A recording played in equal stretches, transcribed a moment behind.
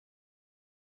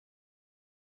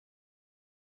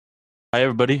Hi,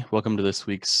 everybody. Welcome to this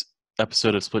week's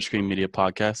episode of Split Screen Media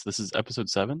Podcast. This is episode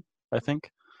 7, I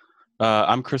think.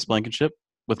 I'm Chris Blankenship.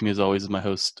 With me, as always, is my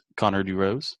host, Connor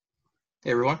DuRose.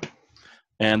 Hey, everyone.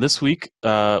 And this week,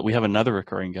 we have another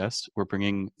recurring guest. We're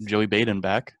bringing Joey Baden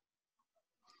back.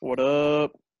 What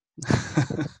up?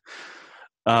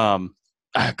 Connor,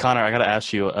 I got to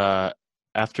ask you,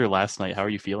 after last night, how are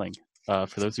you feeling?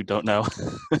 For those who don't know,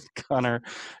 Connor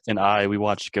and we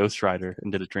watched Ghost Rider and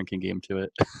did a drinking game to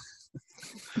it.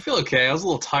 I feel okay. I was a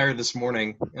little tired this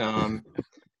morning.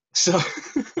 So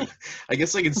I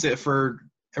guess I can say for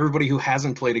everybody who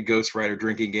hasn't played a Ghost Rider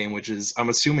drinking game, which is, I'm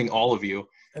assuming, all of you.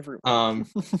 Everyone.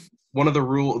 Two of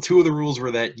the rules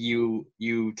were that you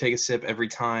take a sip every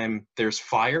time there's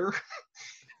fire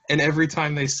and every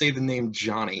time they say the name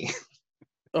Johnny.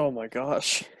 Oh my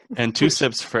gosh. And 2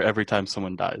 sips for every time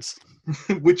someone dies.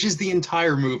 Which is the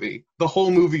entire movie. The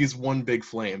whole movie is one big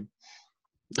flame.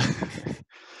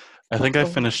 I think I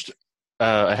finished.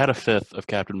 I had a fifth of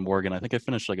Captain Morgan. I think I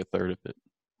finished like a third of it.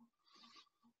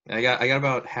 I got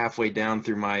about halfway down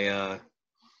through my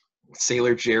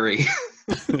Sailor Jerry.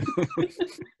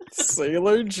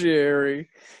 Sailor Jerry.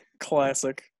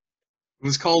 Classic. It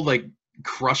was called like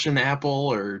Crushin' Apple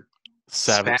or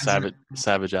Savage Apple.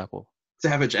 Savage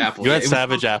Apple. You had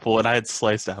Savage Apple, and I had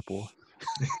Sliced Apple.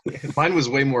 Mine was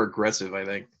way more aggressive, I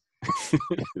think.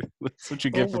 That's what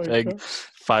you get for paying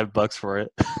 $5 for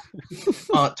it.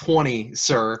 20,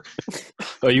 sir.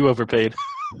 Oh, you overpaid.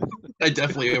 I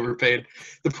definitely overpaid.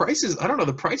 The prices, I don't know,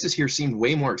 the prices here seemed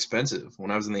way more expensive when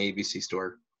I was in the ABC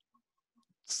store.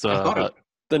 So,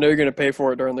 they know you're going to pay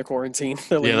for it during the quarantine.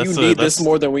 Like, yeah, you need this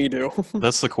more than we do.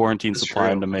 That's the quarantine supply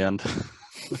and demand.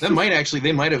 They might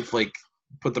have like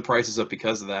put the prices up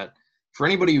because of that. For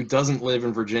anybody who doesn't live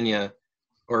in Virginia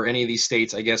or any of these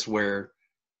states, I guess, where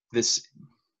this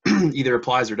either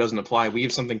applies or doesn't apply, we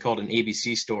have something called an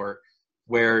ABC store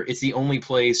where it's the only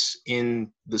place in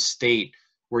the state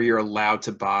where you're allowed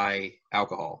to buy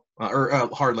alcohol or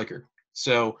hard liquor.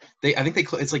 So I think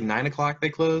it's like 9 o'clock they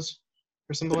close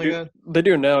or something like that. They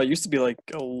do now. It used to be like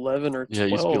 11 or 12, yeah,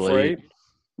 it used to be late. Right?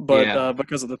 But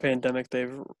because of the pandemic,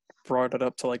 they've brought it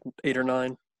up to like 8 or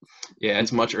 9. Yeah,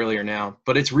 it's much earlier now,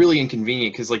 but it's really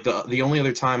inconvenient because like the only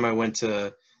other time I went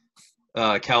to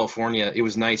California, it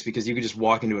was nice because you could just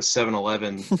walk into a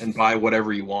 7-Eleven and buy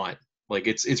whatever you want. Like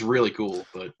it's really cool.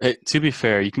 But hey, to be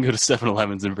fair, you can go to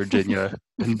 7-Elevens in Virginia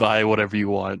and buy whatever you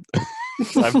want.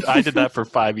 I did that for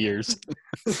 5 years.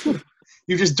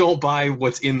 You just don't buy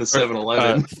what's in the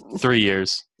 7-Eleven. 3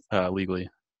 years legally.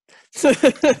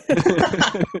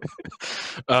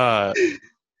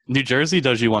 New Jersey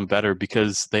does you one better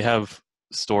because they have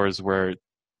stores where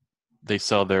they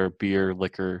sell their beer,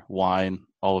 liquor, wine,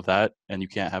 all of that, and you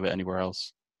can't have it anywhere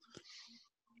else.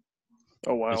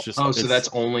 Oh wow! So it's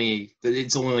only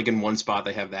like in one spot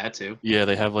they have that too. Yeah,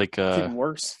 they have like even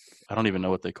worse. I don't even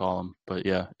know what they call them, but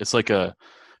yeah, it's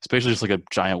basically just like a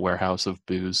giant warehouse of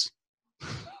booze.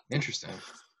 Interesting.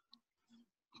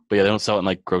 But yeah, they don't sell it in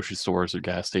like grocery stores or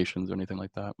gas stations or anything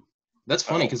like that. That's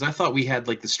funny because I thought we had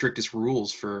like the strictest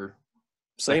rules for.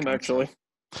 Same actually.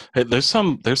 Hey, there's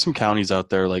some counties out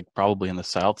there, like probably in the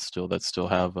South still, that still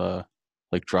have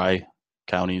like dry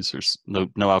counties or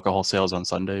no alcohol sales on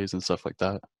Sundays and stuff like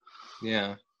that.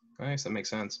 Yeah, I guess that makes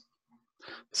sense.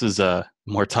 This is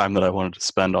more time than I wanted to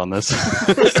spend on this.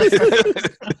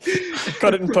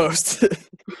 Cut it in post.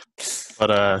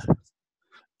 But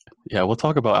yeah, we'll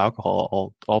talk about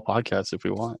alcohol all podcasts if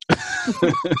we want.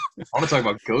 I want to talk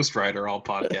about Ghost Rider all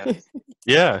podcasts.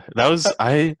 Yeah,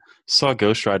 I saw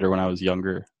Ghost Rider when I was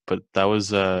younger, but that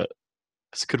was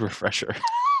it's a good refresher.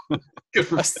 Good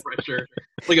refresher.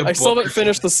 I still haven't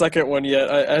finished the second one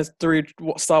yet. I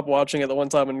stopped watching it the one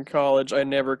time in college. I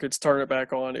never could start it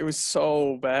back on. It was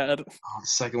so bad. Oh, the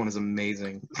second one is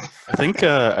amazing. I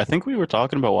think we were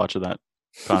talking about watching that,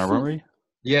 Connor, weren't we?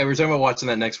 Yeah, we were talking about watching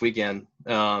that next weekend.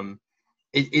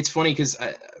 It's funny because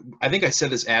I think I said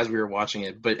this as we were watching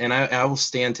it, and I will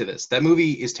stand to this. That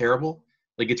movie is terrible.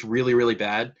 Like, it's really, really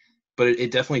bad, but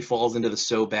it definitely falls into the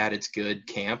so bad it's good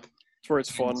camp. It's where it's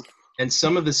fun. And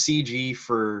some of the CG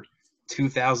for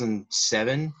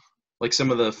 2007, like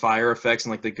some of the fire effects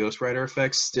and like the Ghost Rider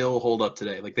effects still hold up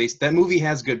today. Like that movie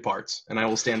has good parts, and I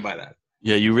will stand by that.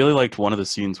 Yeah, you really liked one of the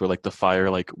scenes where like the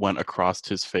fire like went across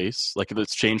his face, like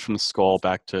it's changed from the skull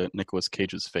back to Nicolas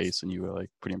Cage's face, and you were like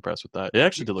pretty impressed with that. It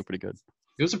actually did look pretty good.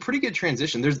 It was a pretty good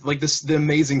transition. There's like the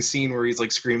amazing scene where he's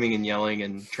like screaming and yelling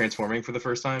and transforming for the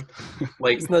first time.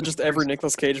 Like, isn't that just every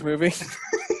Nicolas Cage movie?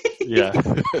 Yeah.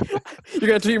 You're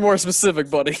gonna have to be more specific,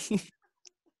 buddy.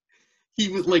 He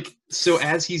was like, so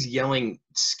as he's yelling,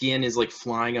 skin is like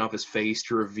flying off his face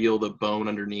to reveal the bone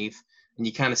underneath. and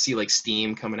you kind of see like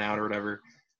steam coming out or whatever.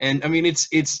 And I mean,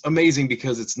 it's amazing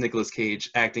because it's Nicolas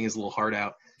Cage acting his little heart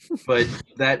out. But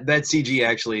that CG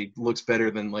actually looks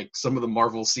better than like some of the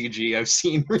Marvel CG I've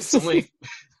seen recently.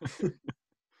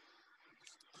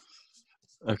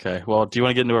 Okay. Well, do you want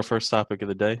to get into our first topic of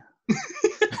the day?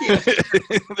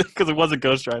 Because it wasn't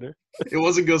Ghost Rider. It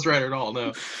wasn't Ghost Rider at all.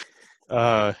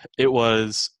 No. It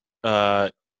was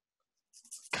kind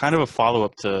of a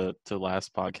follow-up to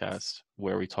last podcast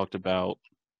where we talked about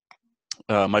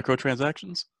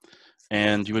microtransactions,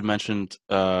 and you had mentioned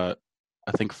I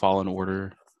think Fallen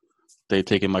Order, they've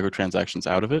taken microtransactions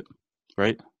out of it,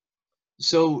 right?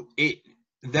 So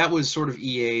that was sort of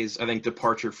EA's, I think,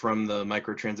 departure from the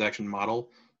microtransaction model,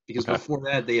 because before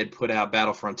that they had put out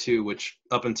Battlefront 2, which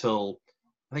up until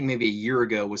I think maybe a year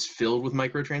ago was filled with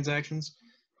microtransactions.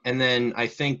 And then I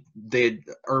think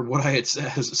what I had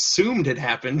assumed had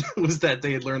happened was that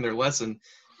they had learned their lesson,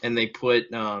 and they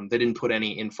didn't put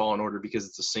any in Fallen Order because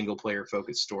it's a single player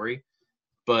focused story.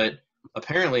 But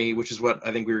apparently, which is what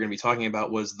I think we were going to be talking about,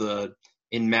 was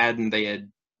in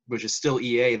Madden which is still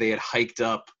EA, they had hiked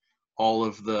up all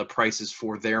of the prices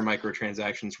for their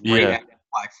microtransactions right after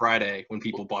Black Friday when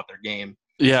people bought their game.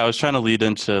 Yeah, I was trying to lead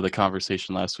into the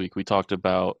conversation last week. We talked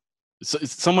about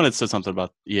someone had said something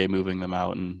about EA moving them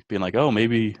out and being like, "Oh,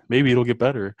 maybe it'll get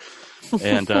better."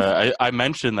 And I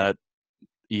mentioned that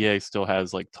EA still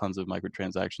has like tons of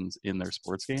microtransactions in their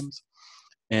sports games.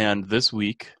 And this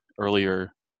week,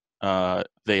 earlier,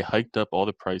 they hiked up all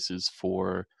the prices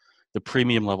for the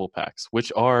premium level packs,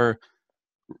 which are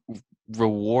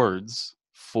rewards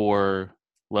for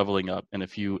leveling up. And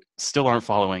if you still aren't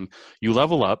following, you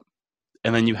level up,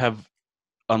 and then you have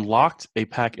unlocked a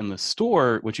pack in the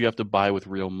store, which you have to buy with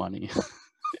real money.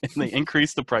 And they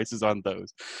increase the prices on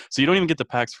those. So you don't even get the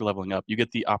packs for leveling up. You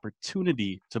get the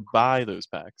opportunity to buy those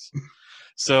packs.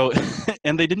 So,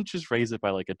 and they didn't just raise it by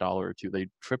like $1 or $2. They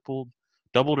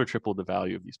doubled or tripled the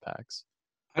value of these packs.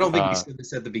 I don't think we said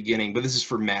this at the beginning, but this is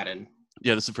for Madden.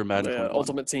 Yeah, this is for Madden. Yeah,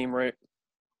 Ultimate Team, right?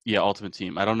 Yeah, Ultimate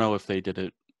Team. I don't know if they did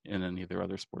it in any of their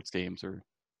other sports games, or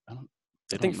I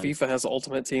think FIFA has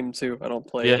Ultimate Team too. I don't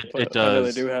play it, but it does. I know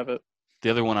they do have it. The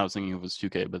other one I was thinking of was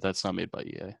 2K, but that's not made by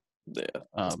EA. Yeah,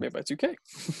 it's made by 2K.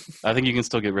 I think you can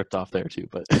still get ripped off there too,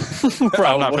 but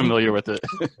I'm not familiar with it.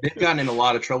 They've gotten in a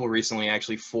lot of trouble recently,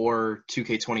 actually, for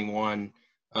 2K21,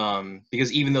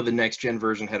 because even though the next-gen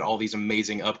version had all these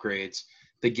amazing upgrades,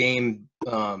 the game,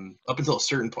 up until a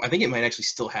certain point, I think it might actually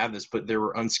still have this, but there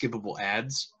were unskippable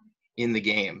ads in the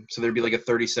game. So there'd be like a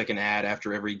 30-second ad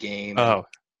after every game. Oh,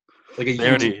 like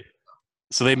a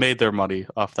so they made their money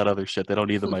off that other shit. They don't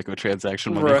need the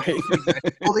microtransaction money.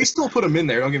 Right. Well, they still put them in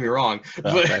there, don't get me wrong.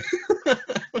 But, okay.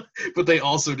 But they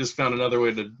also just found another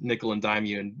way to nickel and dime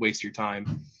you and waste your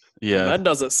time. Yeah. That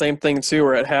does the same thing too,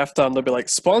 where at halftime they'll be like,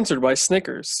 sponsored by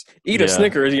Snickers. Eat a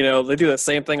Snickers, they do the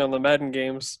same thing on the Madden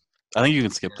games. I think you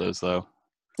can skip those though.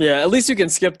 Yeah, at least you can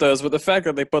skip those, but the fact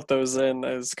that they put those in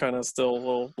is kind of still a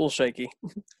little shaky.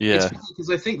 Yeah. Because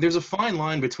I think there's a fine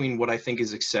line between what I think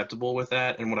is acceptable with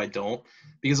that and what I don't.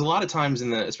 Because a lot of times,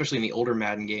 especially in the older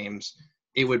Madden games,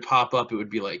 it would pop up. It would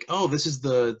be like, oh, this is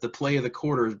the play of the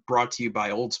quarter brought to you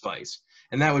by Old Spice.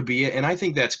 And that would be it. And I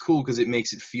think that's cool because it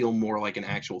makes it feel more like an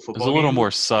actual football game. It's a little more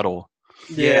subtle.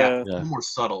 Yeah, a little more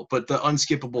subtle. But the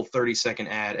unskippable 30-second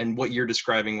ad and what you're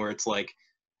describing where it's like,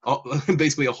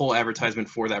 basically a whole advertisement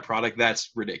for that product,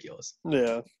 that's ridiculous.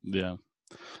 Yeah.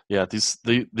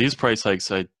 These price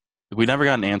hikes, we never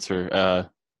got an answer.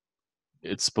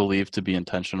 It's believed to be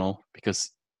intentional because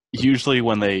usually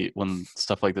when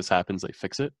stuff like this happens, they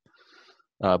fix it,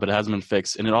 but it hasn't been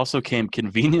fixed. And it also came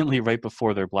conveniently right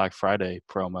before their Black Friday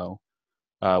promo,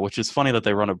 which is funny that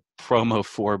they run a promo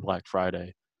for Black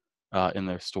Friday in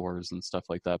their stores and stuff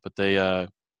like that. But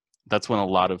that's when a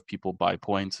lot of people buy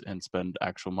points and spend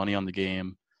actual money on the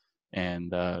game.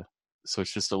 And so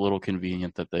it's just a little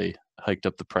convenient that they hiked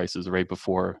up the prices right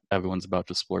before everyone's about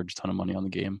to splurge a ton of money on the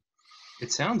game.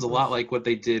 It sounds a lot like what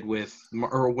they did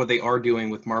or what they are doing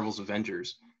with Marvel's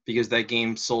Avengers, because that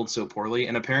game sold so poorly.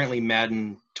 And apparently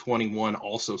Madden 21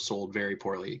 also sold very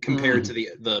poorly compared to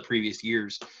the previous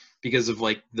years because of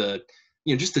like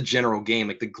just the general game,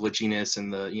 like the glitchiness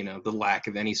and the lack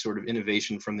of any sort of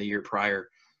innovation from the year prior.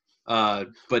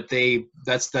 But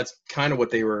that's kind of what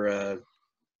they were,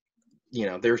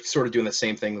 they're sort of doing the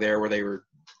same thing there where they were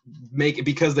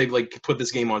because they've like put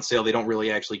this game on sale. They don't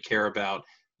really actually care about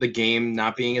the game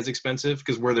not being as expensive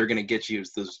because where they're going to get you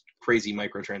is those crazy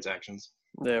microtransactions.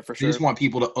 Yeah, for sure. They just want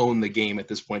people to own the game at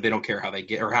this point. They don't care how they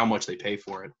get or how much they pay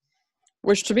for it.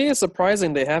 Which to me is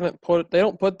surprising. They don't put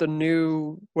the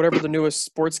new, whatever the newest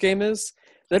sports game is.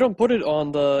 They don't put it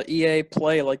on the EA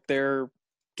Play like their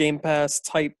Game Pass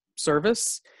type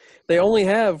service, they only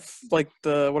have like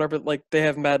they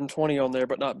have Madden 20 on there,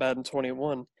 but not Madden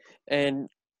 21. And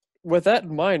with that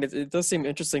in mind, it does seem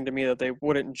interesting to me that they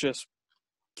wouldn't just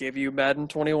give you Madden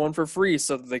 21 for free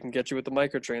so that they can get you with the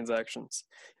microtransactions.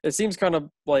 It seems kind of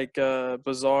like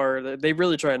bizarre. They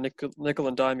really try and nickel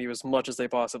and dime you as much as they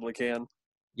possibly can.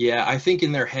 Yeah, I think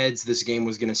in their heads this game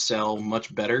was going to sell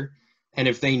much better. And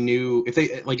if they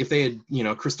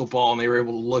had, crystal ball and they were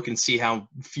able to look and see how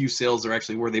few sales there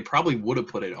actually were, they probably would have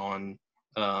put it on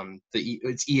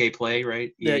it's EA Play,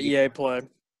 right? Yeah, EA Play.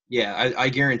 Yeah, I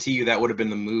guarantee you that would have been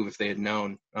the move if they had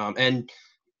known. And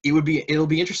it'll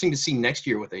be interesting to see next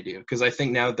year what they do, because I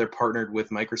think now that they're partnered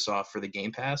with Microsoft for the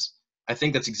Game Pass, I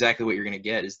think that's exactly what you're going to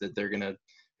get, is that they're going to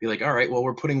be like, all right, well,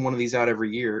 we're putting one of these out every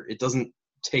year. It doesn't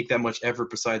take that much effort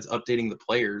besides updating the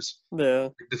players. Yeah.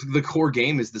 The core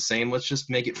game is the same. Let's just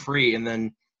make it free, and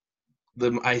then the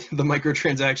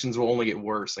microtransactions will only get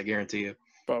worse. I guarantee you.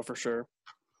 Oh, for sure.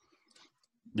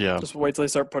 Yeah. Just wait till they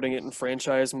start putting it in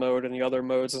franchise mode and the other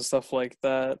modes and stuff like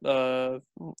that.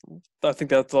 I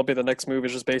think that'll be the next move,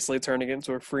 is just basically turning it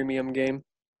into a freemium game.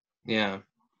 Yeah.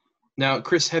 Now,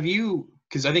 Chris, have you?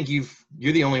 Because I think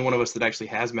you're the only one of us that actually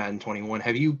has Madden 21.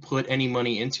 Have you put any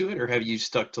money into it, or have you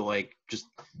stuck to like just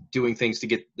doing things to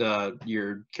get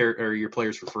your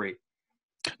players for free?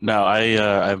 No, I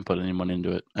haven't put any money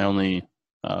into it. I only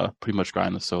pretty much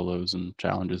grind the solos and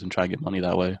challenges and try to get money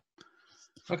that way.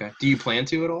 Okay. Do you plan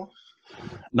to at all?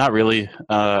 Not really.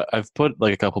 I've put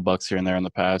like a couple bucks here and there in the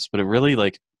past, but it really,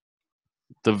 like,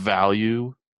 the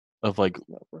value of like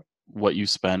what you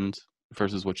spend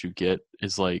versus what you get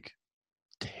is like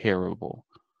terrible.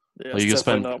 Yeah, like, it's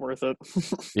definitely not worth it.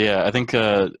 Yeah, I think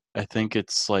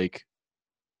it's like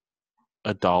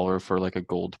 $1 for like a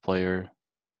gold player,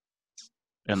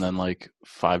 and then like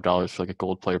 $5 for like a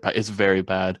gold player pack. It's very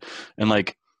bad, and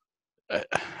like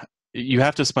you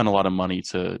have to spend a lot of money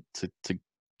to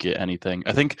get anything.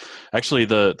 I think actually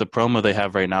the promo they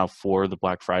have right now for the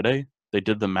Black Friday, they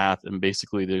did the math, and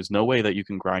basically there's no way that you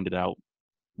can grind it out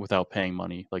without paying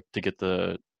money, like to get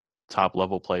the top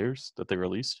level players that they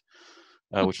released,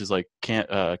 which is like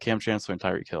Cam Chancellor and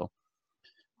Tyreek Hill.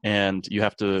 And you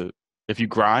have to, if you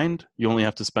grind, you only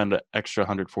have to spend an extra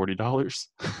 $140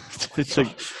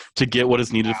 to get what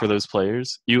is needed for those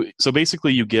players. So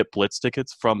basically you get blitz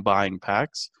tickets from buying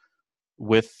packs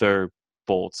with their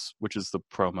bolts, which is the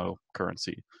promo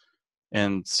currency.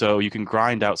 And so you can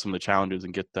grind out some of the challenges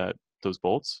and get those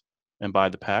bolts and buy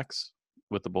the packs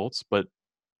with the bolts, but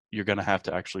you're going to have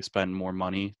to actually spend more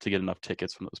money to get enough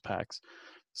tickets from those packs.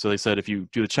 So they said if you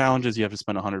do the challenges, you have to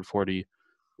spend $140.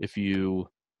 If you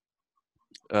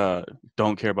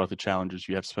don't care about the challenges,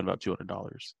 you have to spend about $200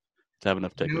 to have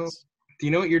enough tickets. Do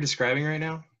you know what you're describing right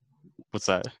now? What's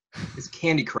that? It's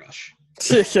Candy Crush.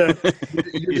 Yeah.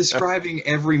 You're describing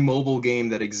every mobile game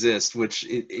that exists, which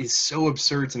is so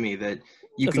absurd to me that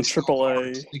you That's can a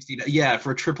AAA.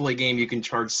 for a AAA game you can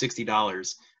charge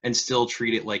 $60 and still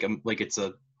treat it like it's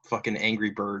a fucking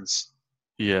Angry Birds.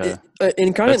 Yeah.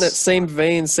 In kind of that same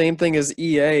vein, same thing as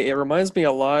EA, it reminds me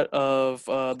a lot of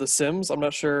The Sims. I'm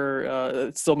not sure,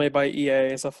 it's still made by EA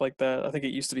and stuff like that. I think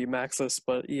it used to be Maxis,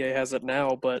 but EA has it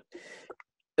now. But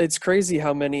it's crazy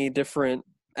how many different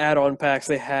add-on packs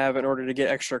they have in order to get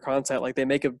extra content. Like, they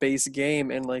make a base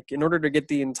game, and like in order to get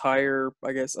the entire,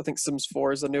 I think Sims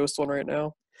 4 is the newest one right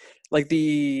now. Like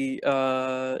the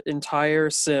entire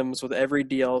Sims with every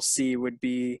DLC would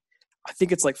be, I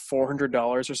think it's like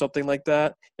 $400 or something like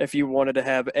that, if you wanted to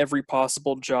have every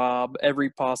possible job, every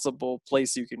possible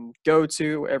place you can go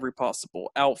to, every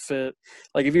possible outfit.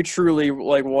 Like, if you truly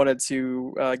like wanted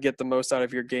to get the most out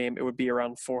of your game, it would be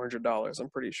around $400, I'm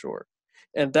pretty sure.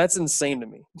 And that's insane to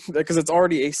me because it's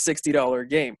already a $60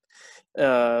 game.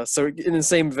 So in the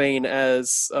same vein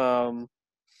as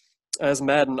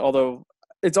Madden, although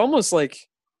it's almost like,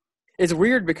 it's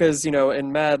weird because,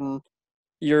 in Madden,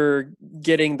 you're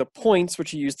getting the points,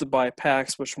 which you use to buy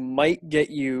packs, which might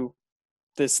get you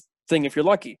this thing if you're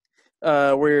lucky.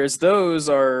 Whereas those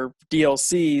are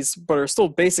DLCs, but are still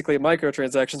basically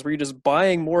microtransactions where you're just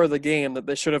buying more of the game that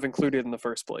they should have included in the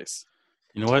first place.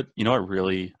 You know what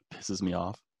really pisses me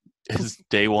off is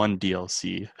day one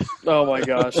DLC. Oh my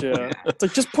gosh, yeah. It's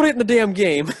like, just put it in the damn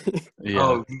game. Yeah.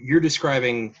 Oh, you're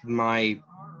describing my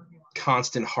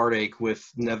constant heartache with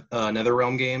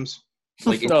NetherRealm games.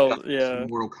 Like in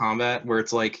Mortal Kombat, where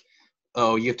it's like,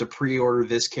 oh, you have to pre-order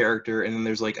this character, and then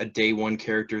there's like a day one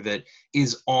character that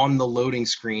is on the loading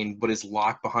screen but is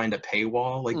locked behind a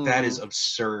paywall. Like, that is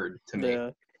absurd to me. Yeah.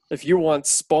 if you want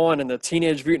Spawn and the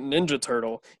Teenage Mutant Ninja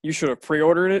Turtle, you should have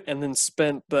pre-ordered it and then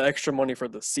spent the extra money for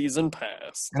the season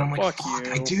pass. And I'm like, fuck,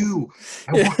 you. I do.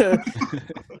 Yeah.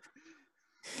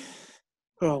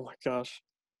 Oh my gosh.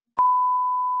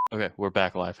 Okay, we're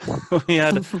back live. we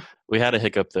had a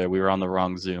hiccup there. We were on the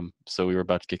wrong Zoom, so we were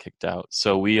about to get kicked out.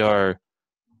 So we are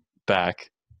back.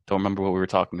 Don't remember what we were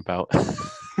talking about.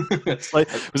 This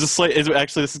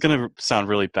is gonna sound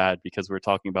really bad because we're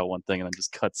talking about one thing and then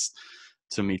just cuts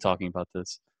to me talking about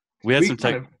this. We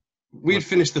had we had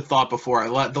finished the thought before.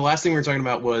 The last thing we were talking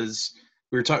about was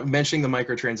we were mentioning the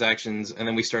microtransactions, and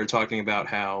then we started talking about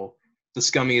how the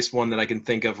scummiest one that I can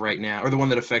think of right now, or the one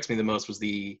that affects me the most, was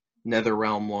the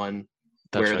NetherRealm one,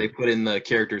 where they put in the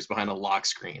characters behind a lock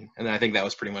screen, and I think that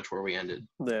was pretty much where we ended.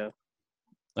 Yeah.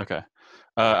 Okay.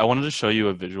 I wanted to show you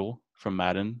a visual from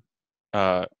Madden,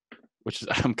 which is,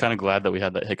 I'm kind of glad that we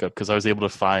had that hiccup because I was able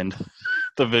to find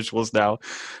the visuals now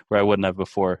where I wouldn't have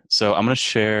before. So I'm going to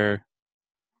share.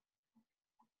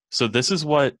 So this is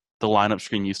what the lineup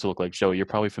screen used to look like. Joey, you're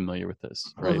probably familiar with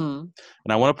this, right? Mm-hmm.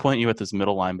 And I want to point you at this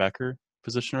middle linebacker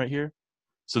position right here.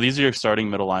 So these are your starting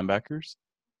middle linebackers.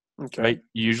 Okay. Right?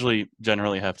 You usually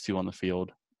generally have two on the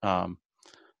field.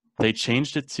 They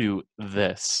changed it to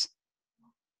this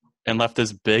and left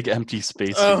this big empty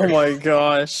space. Oh my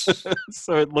gosh.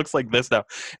 So it looks like this now.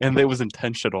 And it was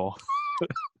intentional.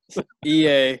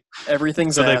 EA,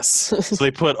 everything's ass. So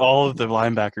they put all of the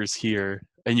linebackers here,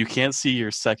 and you can't see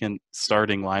your second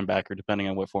starting linebacker depending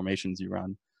on what formations you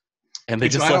run. And they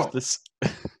just left this.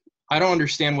 I don't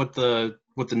understand what the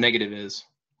negative is.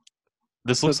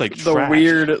 This looks like the trash.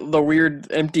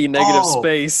 weird empty negative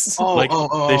space.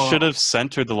 They should have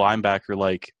centered the linebacker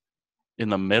like in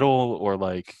the middle, or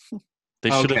like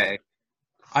they should have.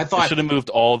 I thought they should have moved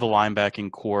all the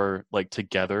linebacking core like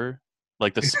together,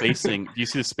 like the spacing. Do you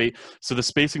see the space? So the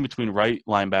spacing between right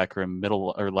linebacker and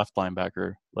middle or left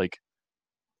linebacker, like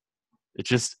it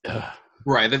just.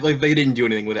 Right, they didn't do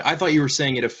anything with it. I thought you were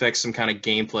saying it affects some kind of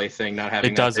gameplay thing, not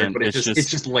having. It doesn't. There, but it's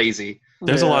just lazy.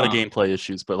 There's a lot of gameplay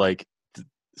issues, but like,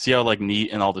 see how like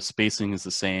neat and all the spacing is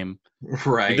the same.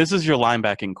 Right. Like, this is your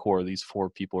linebacking core. These four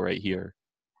people right here,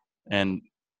 and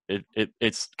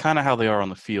it's kind of how they are on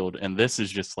the field. And this is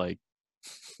just like.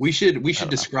 We should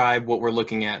describe what we're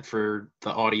looking at for the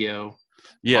audio.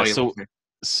 Yeah.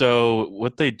 So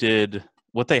what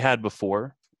they had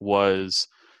before was.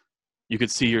 You could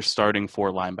see your starting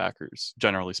four linebackers,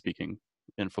 generally speaking,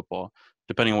 in football,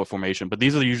 depending on what formation. But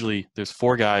there's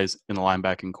four guys in the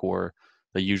linebacking core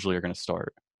that usually are going to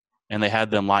start. And they had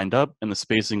them lined up, and the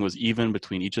spacing was even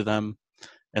between each of them.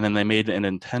 And then they made an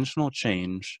intentional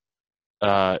change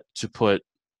to put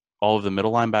all of the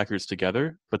middle linebackers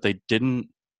together, but they didn't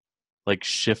like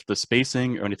shift the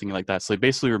spacing or anything like that. So they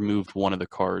basically removed one of the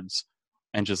cards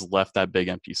and just left that big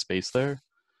empty space there.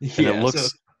 And it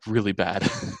looks really bad.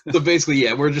 So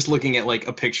basically, we're just looking at like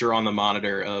a picture on the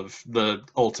monitor of the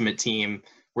ultimate team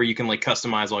where you can like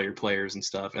customize all your players and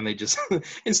stuff, and they just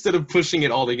instead of pushing it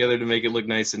all together to make it look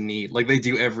nice and neat like they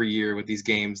do every year with these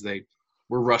games, they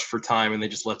were rushed for time and they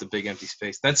just left a big empty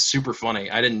space. That's super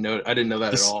funny. I didn't know that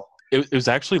at all. It was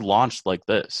actually launched like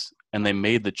this, and they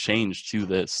made the change to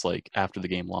this like after the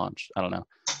game launched. I don't know.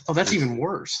 Oh, that's even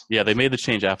worse. Yeah, they made the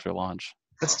change after launch.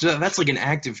 That's like an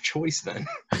active choice then.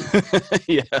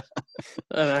 Yeah.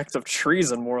 An act of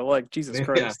treason, more like. Jesus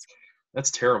Christ. Yeah, that's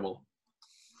terrible.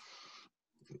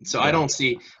 So I don't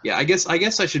see. Yeah, I guess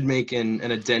I should make an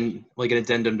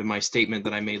addendum to my statement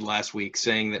that I made last week,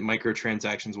 saying that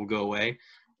microtransactions will go away.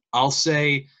 I'll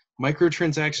say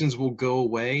microtransactions will go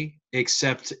away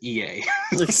except EA.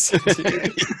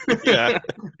 Yeah.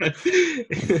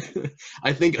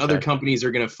 I think other companies are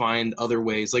going to find other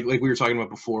ways, like we were talking about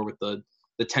before with the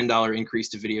 $10 increase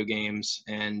to video games,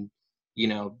 and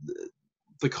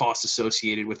the cost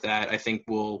associated with that. I think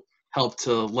will help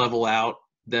to level out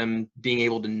them being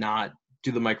able to not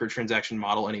do the microtransaction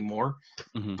model anymore.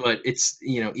 Mm-hmm. But it's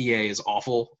EA is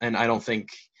awful, and I don't think,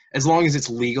 as long as it's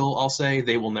legal, I'll say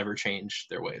they will never change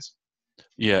their ways.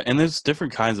 Yeah, and there's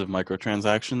different kinds of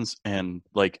microtransactions, and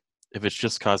like if it's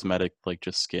just cosmetic, like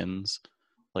just skins,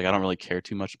 like I don't really care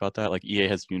too much about that. Like EA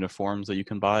has uniforms that you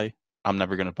can buy. I'm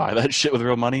never gonna buy that shit with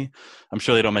real money. I'm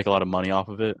sure they don't make a lot of money off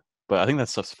of it, but I think that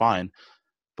stuff's fine.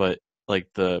 But like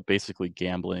the basically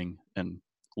gambling and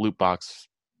loot box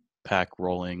pack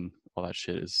rolling, all that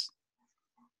shit is,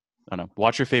 I don't know.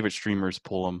 Watch your favorite streamers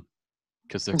pull them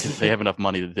because they have enough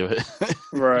money to do it.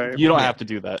 Right. You don't have to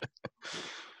do that.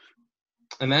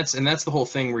 And that's the whole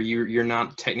thing where you're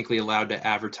not technically allowed to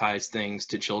advertise things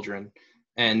to children.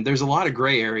 And there's a lot of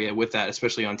gray area with that,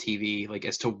 especially on TV, like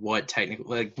as to what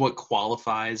technically, like what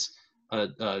qualifies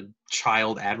a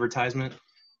child advertisement.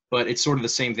 But it's sort of the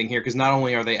same thing here because not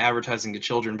only are they advertising to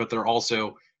children, but they're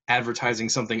also advertising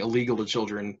something illegal to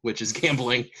children, which is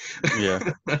gambling. Yeah.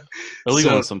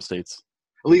 Illegal So in some states.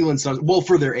 illegal in some, well,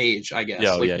 for their age, I guess.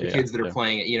 Yeah, Like yeah, the yeah, kids that are yeah.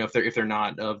 playing it, if they're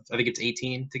not of, I think it's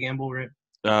 18 to gamble, right?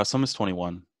 Some is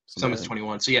 21. Some is something.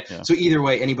 21. So yeah. Yeah. So either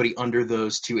way, anybody under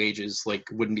those two ages like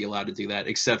wouldn't be allowed to do that,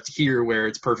 except here where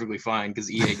it's perfectly fine because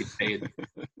EA gets paid.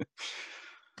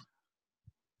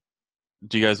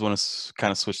 Do you guys want to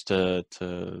kind of switch to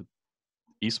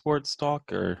esports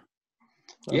talk, or?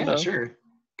 Yeah, sure.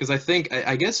 Because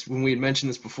I guess when we had mentioned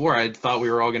this before, I thought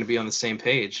we were all going to be on the same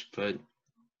page, but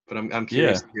I'm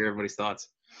curious to hear everybody's thoughts.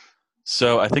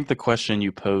 So I think the question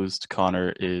you posed,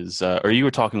 Connor, is, or you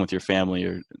were talking with your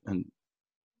family and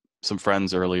some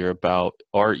friends earlier about,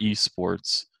 are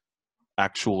esports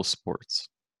actual sports?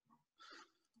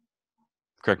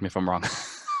 Correct me if I'm wrong.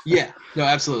 Yeah, no,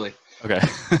 absolutely. Okay.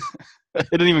 I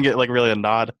didn't even get like really a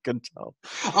nod. I couldn't tell.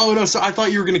 Oh no, so I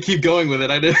thought you were going to keep going with it.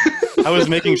 I did. I was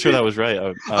making sure that was right.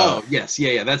 Oh yes,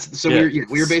 yeah. That's so yeah.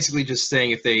 we were basically just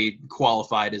saying if they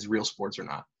qualified as real sports or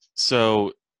not.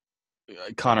 So,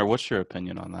 Connor, what's your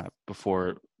opinion on that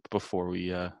before we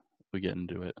get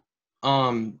into it?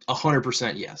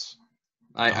 100% yes.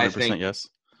 100% I think yes.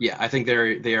 Yeah, I think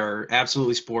they are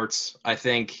absolutely sports. I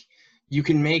think you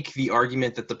can make the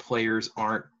argument that the players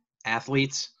aren't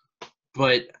athletes,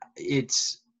 but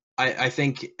I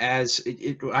think I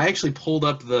actually pulled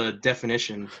up the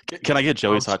definition. Can I get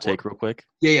Joey's hot take real quick?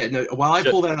 Yeah. No, while I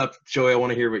pull that up, Joey, I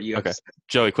want to hear what you have to say.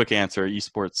 Joey, quick answer: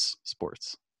 esports,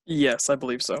 sports. Yes, I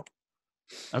believe so.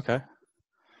 Okay.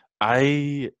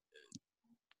 I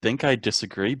think I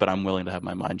disagree, but I'm willing to have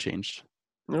my mind changed.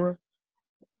 All right.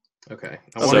 Okay.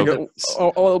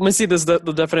 Let me see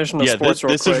the definition of sports.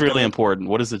 This is really important.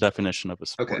 What is the definition of a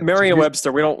sport? Okay.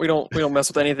 Merriam-Webster. We don't mess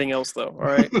with anything else though. All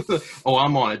right. Oh,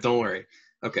 I'm on it. Don't worry.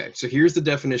 Okay. So here's the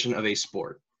definition of a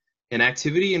sport: an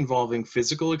activity involving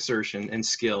physical exertion and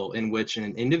skill in which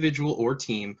an individual or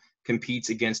team competes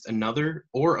against another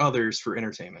or others for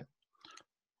entertainment.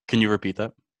 Can you repeat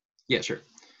that? Yeah, sure.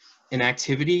 An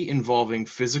activity involving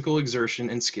physical exertion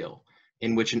and skill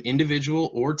in which an individual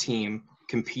or team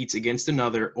competes against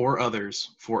another or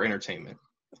others for entertainment.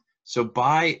 So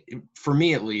for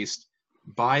me at least,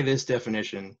 by this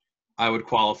definition, I would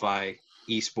qualify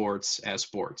esports as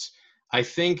sports. I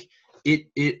think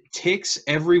it ticks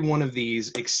every one of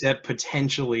these except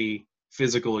potentially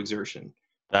physical exertion.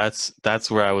 That's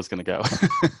where I was going to go.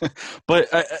 But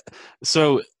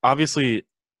so obviously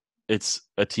it's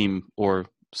a team or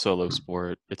solo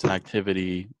sport. It's an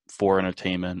activity for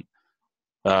entertainment.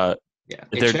 Yeah,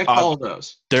 check all of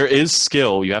those. There is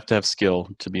skill. You have to have skill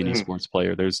to be an esports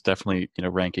player. There's definitely,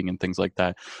 ranking and things like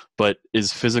that. But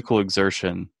is physical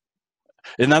exertion,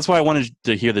 and that's why I wanted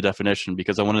to hear the definition,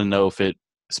 because I wanted to know if it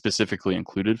specifically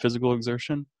included physical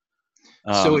exertion.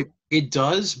 So it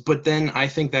does, but then I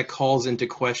think that calls into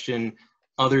question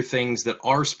other things that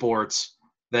are sports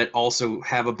that also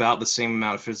have about the same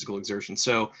amount of physical exertion.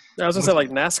 So I was gonna say like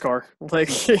NASCAR, like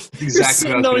exactly you're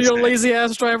sitting on your lazy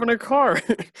ass driving a car.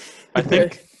 I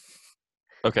think.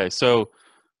 Okay, so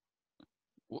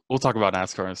we'll talk about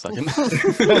NASCAR in a second.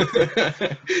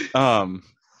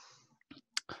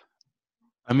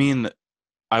 I mean,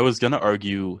 I was gonna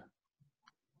argue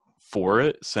for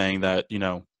it, saying that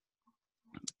I'll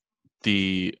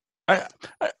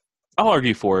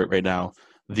argue for it right now.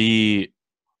 The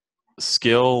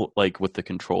skill, like with the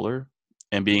controller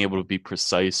and being able to be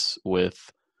precise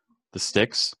with the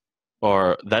sticks,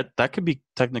 or that could be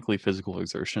technically physical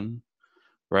exertion,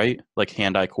 right? Like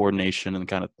hand-eye coordination and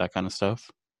that kind of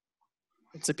stuff.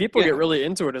 So people get really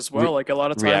into it as well. Like a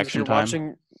lot of times,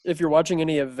 if you're watching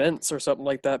any events or something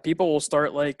like that, people will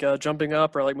start like jumping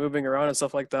up or like moving around and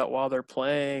stuff like that while they're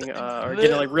playing, or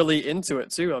getting like really into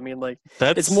it too. I mean, like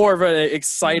it's more of an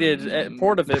excited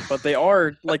part of it, but they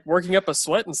are like working up a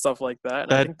sweat and stuff like that.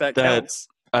 And I think that counts.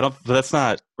 That's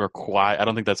not required. I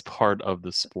don't think that's part of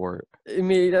the sport. I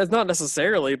mean, it's not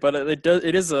necessarily, but it does.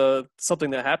 It is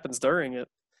something that happens during it.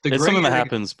 It's something that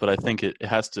happens, but I think it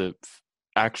has to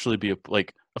actually be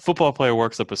like a football player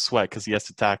works up a sweat because he has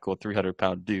to tackle a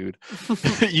 300-pound dude.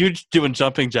 You doing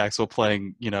jumping jacks while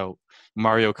playing,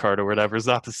 Mario Kart or whatever is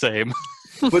not the same.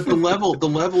 But the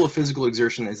level of physical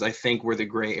exertion is, I think, where the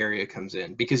gray area comes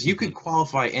in, because you could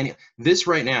qualify this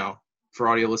right now. For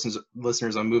audio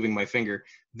listeners, I'm moving my finger.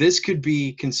 This could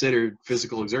be considered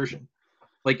physical exertion.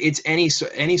 Like it's any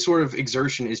sort of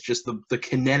exertion is just the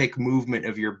kinetic movement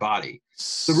of your body.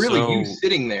 So really, you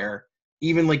sitting there,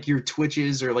 even like your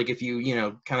twitches or like if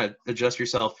you kind of adjust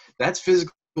yourself, that's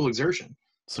physical exertion.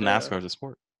 So NASCAR is a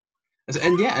sport.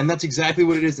 And yeah, and that's exactly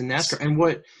what it is in NASCAR.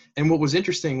 And what was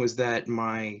interesting was that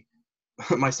my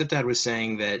my stepdad was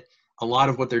saying that a lot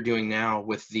of what they're doing now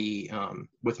with the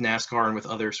with NASCAR and with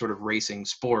other sort of racing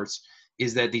sports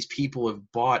is that these people have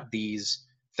bought these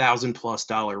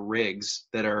 $1,000+ rigs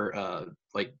that are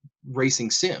like racing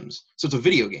sims. So it's a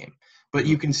video game, but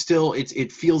you can still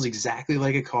it feels exactly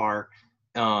like a car.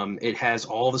 It has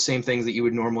all the same things that you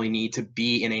would normally need to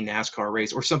be in a NASCAR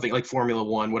race or something like Formula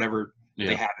One, whatever they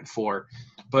Yeah. have it for.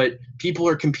 But people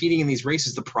are competing in these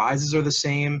races. The prizes are the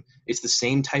same. It's the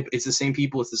same type. It's the same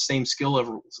people. It's the same skill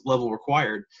level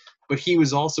required. But he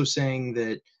was also saying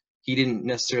that he didn't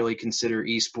necessarily consider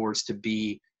esports to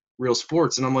be real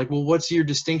sports. And I'm like, well, what's your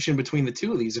distinction between the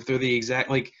two of these? If they're the exact,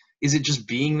 like, is it just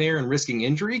being there and risking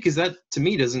injury? Because that to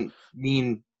me doesn't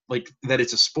mean like that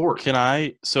it's a sport.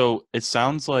 So it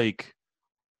sounds like,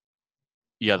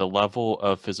 yeah, the level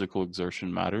of physical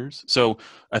exertion matters. So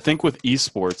I think with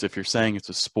esports, if you're saying it's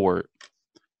a sport,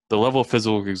 the level of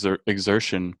physical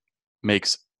exertion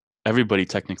makes everybody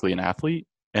technically an athlete,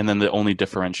 and then the only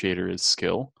differentiator is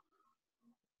skill,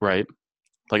 right?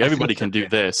 Like I everybody think so, can do yeah.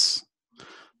 this,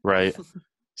 right?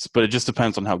 But it just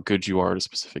depends on how good you are at a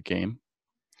specific game.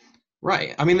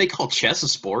 Right. I mean, they call chess a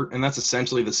sport, and that's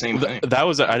essentially the same thing. That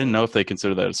was, I didn't know if they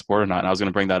consider that a sport or not, and I was going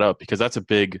to bring that up because that's a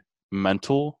big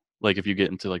mental, like if you get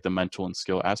into like the mental and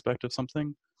skill aspect of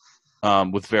something,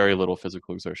 with very little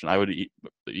physical exertion, I would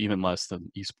even less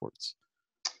than esports.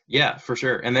 Yeah, for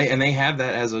sure. And they have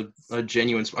that as a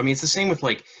genuine. I mean, it's the same with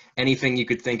like anything you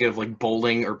could think of, like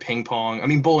bowling or ping pong. I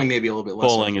mean, bowling maybe a little bit less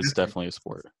so. Bowling is definitely a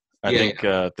sport. I Yeah,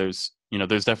 think there's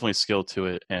definitely skill to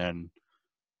it, and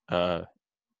uh,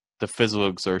 the physical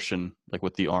exertion, like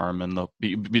with the arm and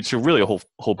it's really a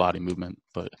whole body movement.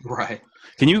 But right.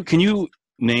 can you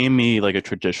name me like a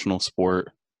traditional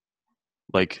sport,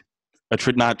 like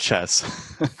not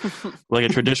chess, like a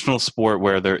traditional sport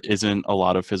where there isn't a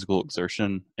lot of physical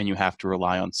exertion and you have to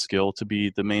rely on skill to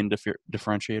be the main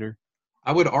differentiator?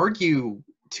 I would argue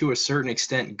to a certain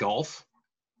extent, golf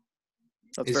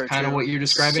That's is very kind of true. what you're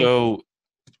describing. So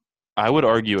I would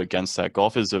argue against that.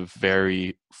 Golf is a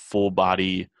very full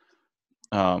body.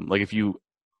 Like if you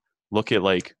look at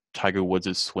like Tiger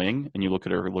Woods' swing and you look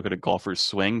at a golfer's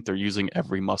swing, they're using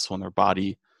every muscle in their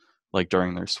body like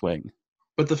during their swing.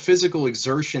 But the physical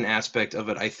exertion aspect of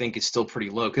it, I think, is still pretty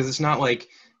low because it's not like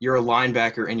you're a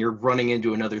linebacker and you're running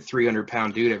into another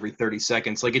 300-pound dude every 30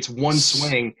 seconds. Like it's one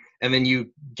swing, and then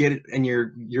you get it, and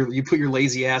you put your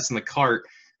lazy ass in the cart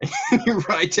and you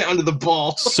ride down to the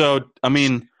ball. So I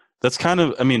mean,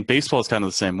 baseball is kind of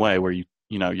the same way where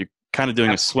you're kind of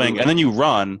doing a swing Absolutely. and then you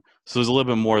run. So there's a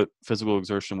little bit more physical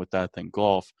exertion with that than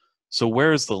golf. So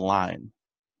where's the line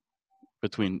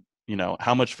between,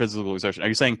 how much physical exertion? Are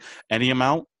you saying any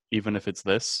amount, even if it's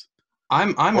this?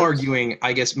 I'm Sports? arguing.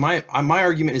 I guess my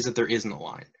argument is that there isn't a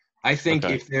line. I think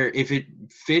Okay. if it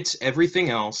fits everything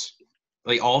else,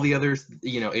 like all the other,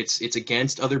 it's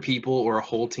against other people or a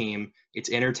whole team. It's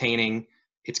entertaining.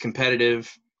 It's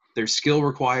competitive. There's skill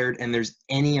required, and there's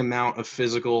any amount of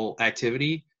physical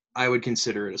activity. I would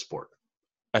consider it a sport.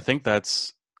 I think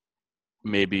that's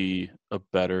maybe a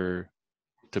better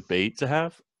debate to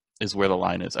have, is where the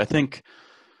line is. I think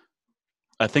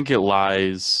it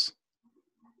lies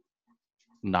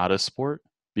not a sport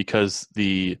because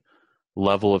the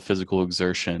level of physical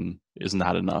exertion is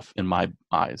not enough in my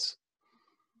eyes.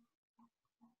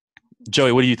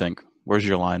 Joey, what do you think? Where's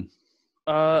your line?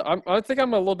 I think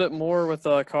I'm a little bit more with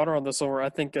Connor on this one. Where I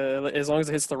think as long as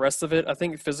it hits the rest of it, I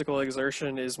think physical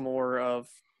exertion is more of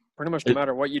pretty much no It,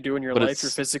 matter what you do in your but life,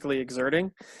 you're physically exerting.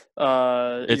 it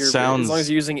You're as long as sounds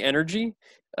you're using energy,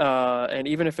 and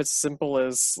even if it's simple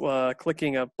as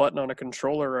clicking a button on a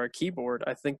controller or a keyboard,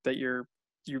 I think that you're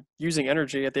using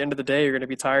energy. At the end of the day, you're going to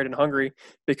be tired and hungry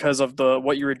because of the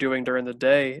what you were doing during the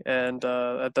day, and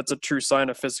that's a true sign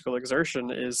of physical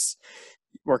exertion is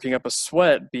working up a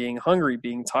sweat, being hungry,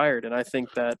 being tired. And I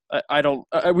think that I don't.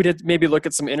 We did maybe look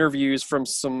at some interviews from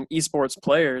some esports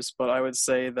players, but I would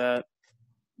say that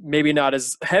maybe not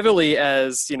as heavily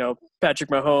as Patrick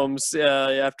Mahomes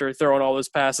after throwing all those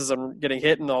passes and getting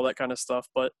hit and all that kind of stuff.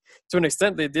 But to an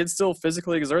extent, they did still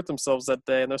physically exert themselves that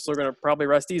day, and they're still going to probably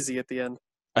rest easy at the end.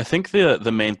 I think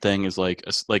the main thing is like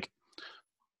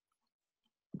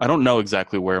I don't know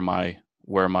exactly where my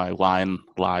line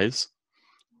lies.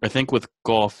 I think with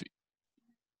golf,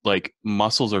 like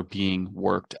muscles are being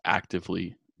worked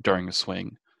actively during a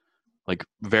swing, like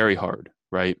very hard,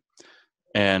 right?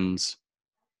 And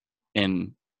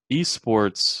in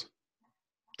esports,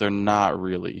 they're not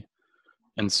really.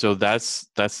 And so that's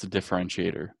the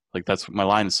differentiator. Like that's my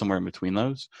line is somewhere in between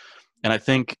those. And I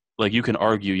think like you can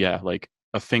argue, yeah, like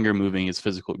a finger moving is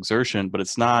physical exertion, but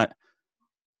it's not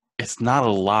a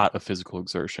lot of physical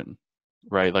exertion,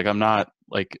 right? Like I'm not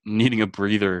like needing a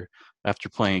breather after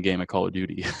playing a game of Call of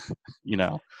Duty, you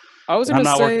know. I was And I'm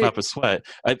gonna not working say, up a sweat.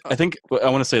 I think I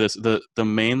want to say this: the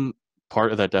main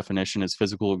part of that definition is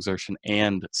physical exertion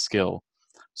and skill.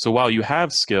 So while you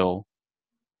have skill,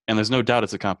 and there's no doubt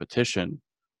it's a competition,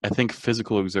 I think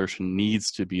physical exertion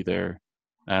needs to be there.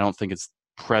 I don't think it's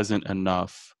present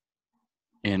enough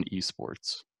in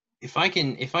esports. If I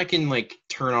can like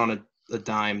turn on a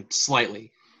dime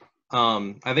slightly,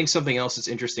 I think something else that's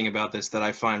interesting about this that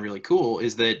I find really cool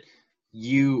is that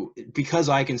because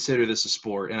I consider this a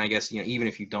sport, and I guess even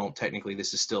if you don't technically,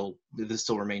 this still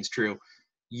remains true.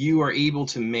 You are able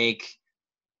to make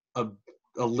a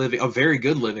a very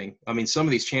good living. I mean, some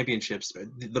of these championships,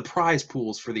 the prize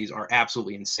pools for these are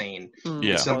absolutely insane.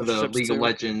 Yeah. Some of the sponsorships League of too.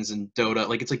 Legends and Dota,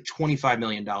 like it's like $25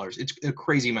 million. It's a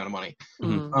crazy amount of money.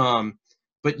 Mhm.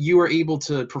 But you are able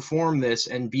to perform this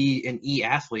and be an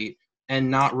e-athlete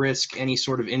and not risk any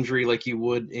sort of injury like you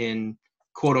would in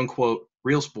quote unquote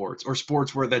real sports or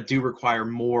sports where that do require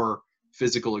more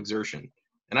physical exertion.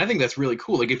 And I think that's really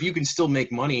cool. Like if you can still make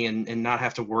money and not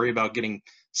have to worry about getting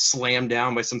slammed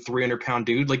down by some 300-pound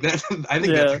dude like that, I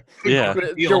think that's a good Yeah.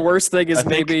 But deal. your worst thing is I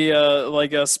think- maybe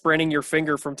like spraining your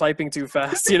finger from typing too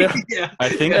fast, Yeah, I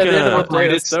think At the end of uh, a play,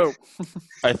 that's dope.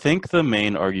 I think the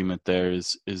main argument there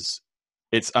is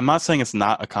it's. I'm not saying it's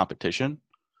not a competition,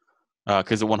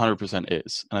 because it 100%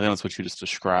 is, and I think that's what you just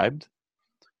described.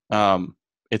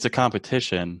 It's a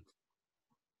competition.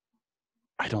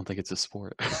 I don't think it's a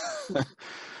sport.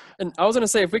 And I was gonna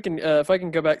say if I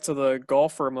can go back to the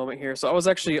golf for a moment here. So I was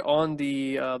actually on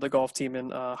the golf team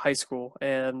in high school,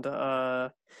 and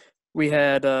we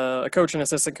had a coach and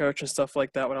assistant coach and stuff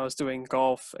like that when I was doing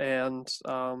golf. And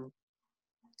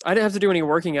I didn't have to do any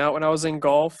working out when I was in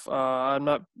golf. I'm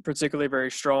not particularly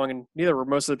very strong, and neither were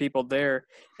most of the people there,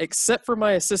 except for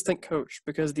my assistant coach,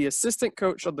 because the assistant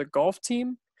coach of the golf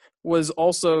team was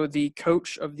also the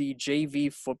coach of the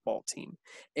JV football team,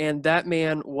 and that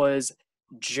man was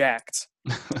jacked,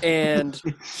 and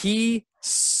he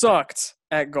sucked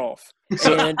at golf.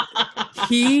 And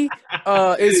he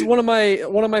is one of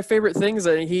my favorite things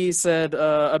that he said.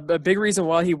 A big reason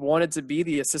why he wanted to be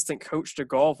the assistant coach to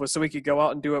golf was so he could go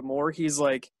out and do it more. He's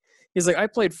like, I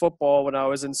played football when I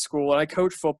was in school, and I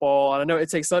coach football, and I know it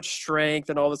takes such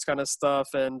strength and all this kind of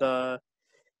stuff, and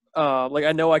like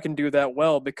I know I can do that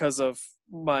well because of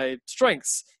my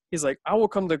strengths. He's like, I will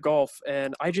come to golf,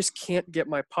 and I just can't get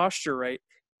my posture right,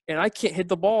 and I can't hit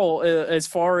the ball as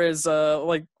far as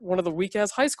like one of the weak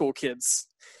ass high school kids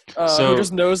who So-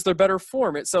 just knows their better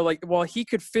form. So like while he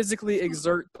could physically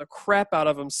exert the crap out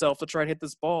of himself to try and hit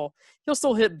this ball, he'll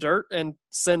still hit dirt and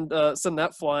send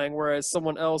that flying. Whereas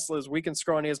someone else as weak and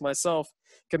scrawny as myself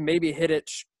can maybe hit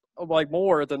it like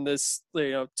more than this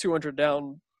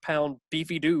 200-pound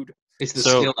beefy dude. It's the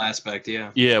So- skill aspect,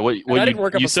 yeah. Yeah, what And I didn't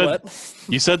work up you a said sweat.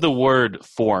 you said the word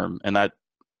form, and that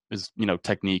is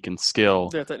technique and skill.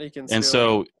 Yeah, technique and And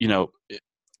skill. so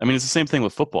I mean, it's the same thing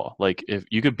with football. Like if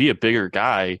you could be a bigger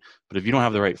guy, but if you don't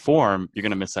have the right form, you're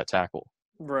gonna miss that tackle,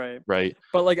 Right. right?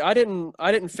 But like I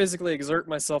didn't physically exert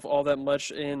myself all that much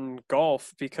in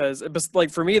golf because it was like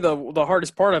for me the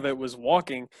hardest part of it was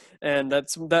walking, and that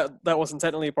wasn't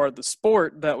technically a part of the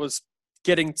sport. That was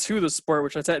getting to the sport,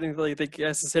 which I technically think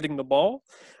yes is hitting the ball.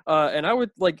 And I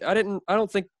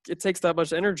don't think it takes that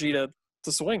much energy to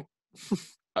swing.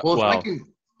 Well, if I Well, can,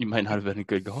 you might not have been a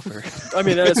good golfer. I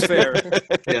mean, that is fair.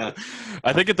 Yeah.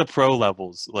 I think at the pro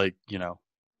levels, like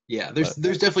yeah, there's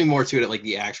definitely more to it at like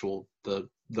the actual the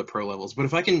pro levels. But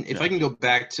if I can go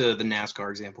back to the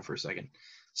NASCAR example for a second.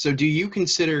 So do you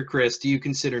consider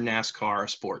NASCAR a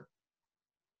sport?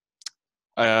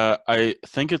 I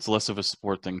think it's less of a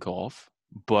sport than golf,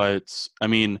 but I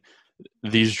mean,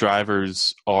 these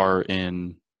drivers are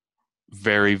in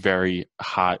very, very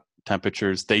hot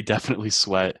temperatures. They definitely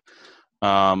sweat.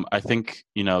 I think,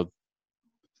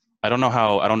 I don't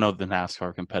know the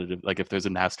NASCAR competitive, like if there's a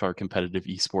NASCAR competitive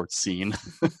esports scene.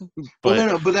 Well,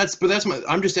 no, but that's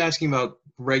I'm just asking about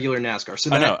regular NASCAR.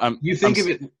 So I that know. you think of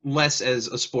it less as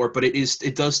a sport, but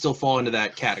it does still fall into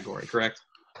that category, correct?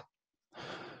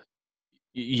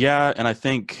 Yeah, and I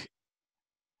think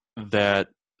that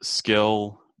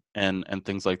skill and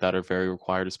things like that are very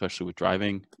required, especially with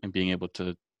driving and being able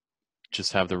to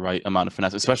just have the right amount of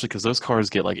finesse, especially because those cars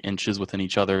get like inches within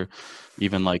each other,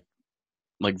 even like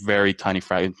very tiny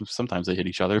fragments. Sometimes they hit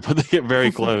each other, but they get very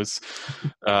close.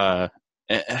 And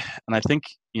I think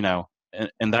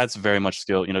and that's very much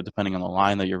skill. Depending on the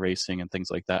line that you're racing and things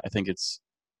like that. I think it's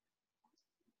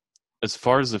as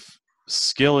far as the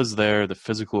skill is there. The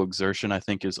physical exertion, I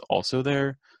think, is also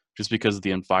there, just because of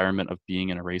the environment of being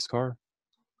in a race car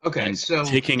Okay, and so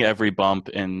taking every bump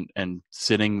and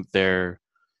sitting there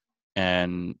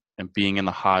and being in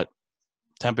the hot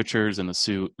temperatures and the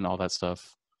suit and all that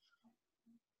stuff.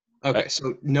 okay,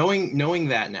 so knowing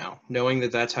that now, knowing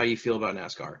that that's how you feel about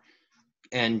NASCAR,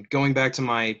 and going back to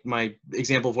my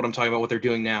example of what I'm talking about, what they're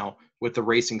doing now with the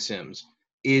racing sims,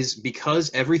 is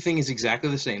because everything is exactly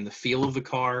the same. The feel of the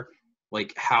car,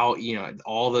 like how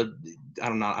all the I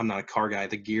don't know. I'm not a car guy.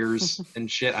 The gears and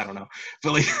shit. I don't know,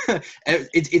 but like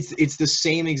it's the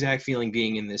same exact feeling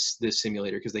being in this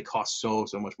simulator because they cost so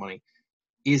much money.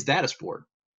 Is that a sport?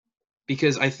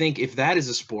 Because I think if that is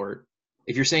a sport,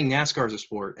 if you're saying NASCAR is a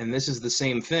sport and this is the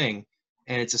same thing,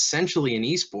 and it's essentially an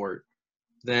esport,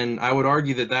 then I would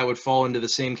argue that that would fall into the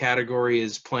same category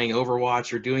as playing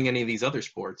Overwatch or doing any of these other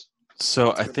sports. So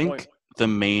That's a I good think point. the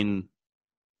main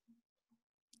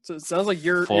So it sounds like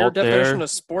your fault definition there- of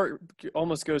sport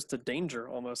almost goes to danger,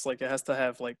 almost like it has to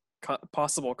have like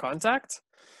possible contact.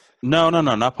 no,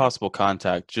 not possible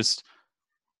contact. Just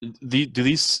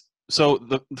these. So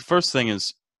the first thing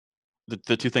is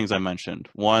the two things I mentioned.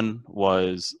 One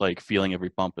was like feeling every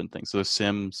bump and things. So the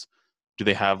Sims, do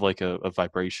they have like a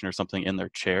vibration or something in their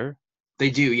chair? They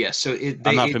do, yes. So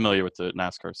I'm not familiar with the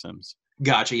NASCAR Sims.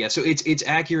 Gotcha. Yeah. So it's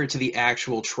accurate to the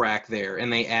actual track there,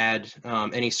 and they add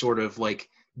any sort of like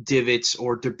divots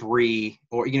or debris,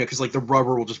 or because like the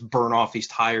rubber will just burn off these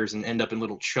tires and end up in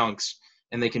little chunks,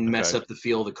 and they can mess Okay. up the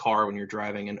feel of the car when you're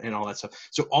driving and all that stuff.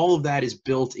 So all of that is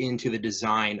built into the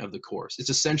design of the course. It's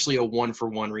essentially a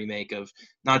 1-for-1 remake of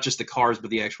not just the cars but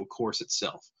the actual course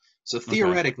itself. So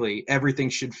theoretically, everything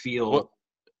should feel Well,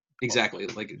 exactly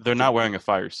like they're not wearing a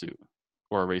fire suit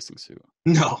or a racing suit,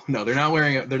 No, they're not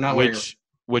wearing. They're not wearing.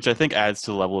 which I think adds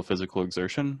to the level of physical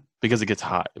exertion because it gets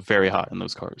hot, very hot in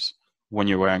those cars when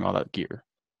you're wearing all that gear.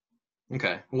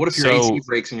 Okay. What if your So- AC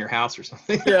breaks in your house or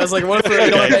something? Yeah, I was like, what if you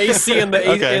don't have AC in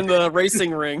the Okay. in the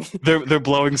racing ring? They're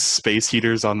blowing space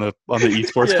heaters on the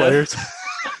esports Yeah. players.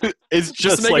 It's Just to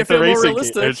just make like it feel the more racing game.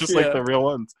 realistic, It's just like yeah. the real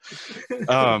ones.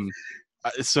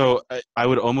 So I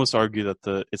would almost argue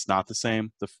that it's not the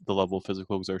same. The level of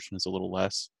physical exertion is a little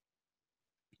less.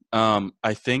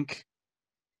 I think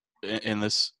in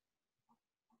this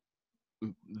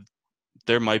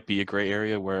there might be a gray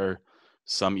area where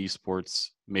some esports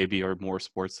maybe are more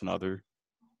sports than other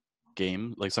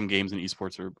games. Like some games in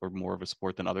esports are more of a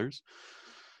sport than others.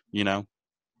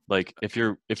 Like if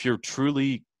you're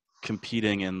truly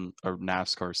competing in a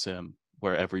NASCAR sim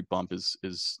where every bump is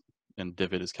and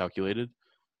divot is calculated,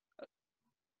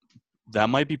 that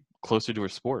might be closer to a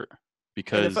sport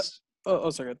because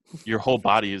Oh, sorry. your whole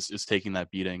body is taking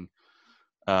that beating.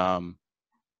 And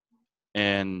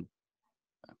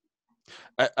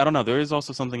I don't know. There is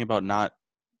also something about not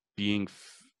being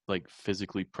like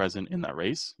physically present in that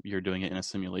race. You're doing it in a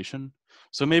simulation.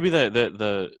 So maybe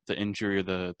the injury or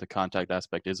the contact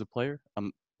aspect is a player.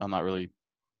 I'm not really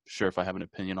sure if I have an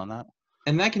opinion on that.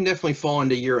 And that can definitely fall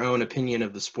into your own opinion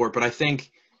of the sport. But I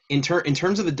think in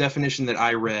terms of the definition that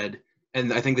I read,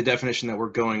 and I think the definition that we're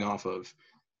going off of,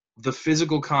 the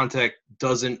physical contact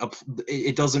doesn't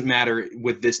matter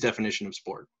with this definition of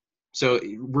sport. So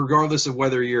regardless of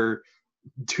whether you're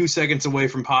 2 seconds away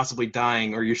from possibly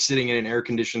dying or you're sitting in an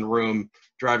air-conditioned room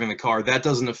driving the car, that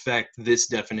doesn't affect this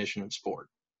definition of sport.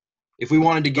 If we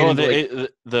wanted to get into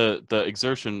the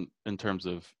exertion in terms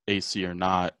of AC or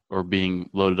not, or being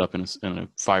loaded up in a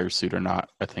fire suit or not,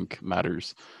 I think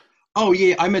matters. Oh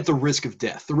yeah, I meant the risk of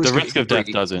death. The risk of death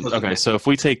doesn't. Okay, matter. so if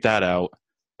we take that out,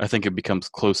 I think it becomes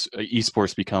close.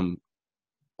 Esports become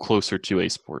closer to a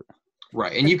sport.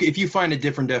 Right, and if you find a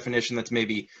different definition that's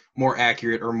maybe more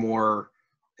accurate or more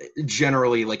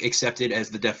generally like accepted as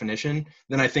the definition,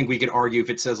 then I think we could argue if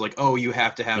it says like, oh, you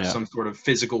have to have some sort of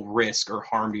physical risk or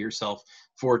harm to yourself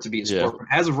for it to be a sport. But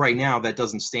as of right now, that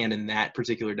doesn't stand in that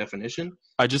particular definition.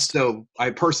 I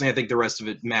personally think the rest of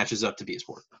it matches up to be a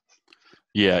sport.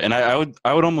 Yeah, and I would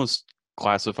almost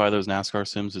classify those NASCAR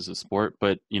sims as a sport,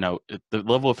 but the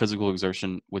level of physical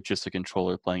exertion with just a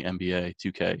controller playing NBA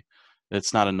 2K,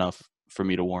 it's not enough for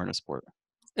me to warrant a sport.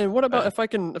 And what about if I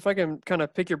can kind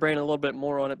of pick your brain a little bit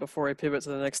more on it before I pivot to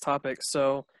the next topic?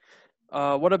 So,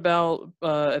 what about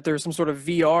if there's some sort of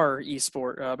VR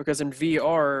esport? Because in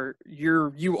VR,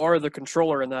 you are the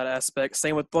controller in that aspect.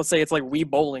 Same with, let's say it's like Wii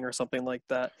Bowling or something like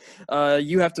that.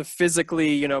 You have to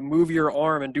physically, move your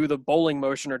arm and do the bowling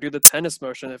motion or do the tennis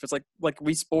motion. If it's like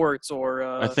Wii Sports or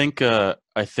I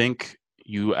think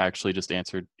you actually just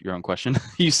answered your own question.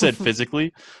 You said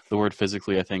physically. The word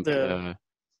physically, I think,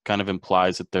 kind of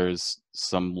implies that there's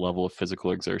some level of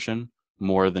physical exertion.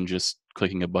 more than just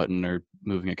clicking a button or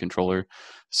moving a controller.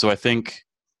 So I think,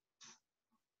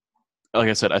 like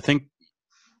I said, I think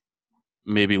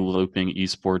maybe looping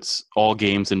esports, all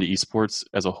games into esports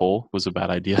as a whole was a bad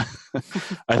idea.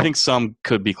 I think some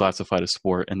could be classified as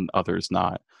sport and others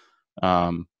not. I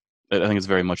think it's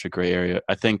very much a gray area.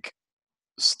 I think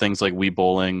things like Wii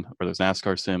Bowling or those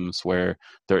NASCAR sims where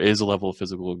there is a level of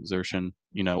physical exertion,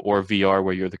 or VR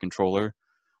where you're the controller,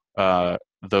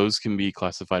 those can be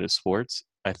classified as sports.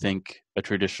 I think a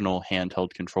traditional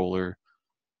handheld controller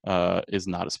is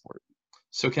not a sport.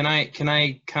 So can I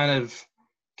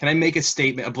make a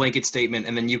statement, a blanket statement,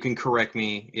 and then you can correct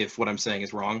me if what I'm saying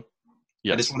is wrong?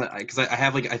 Yes. I just want to, because I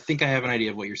have I think I have an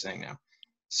idea of what you're saying now.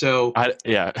 So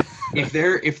yeah.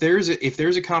 if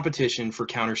there's a competition for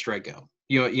Counter-Strike Go,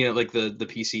 like the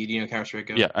PC, do you know Counter-Strike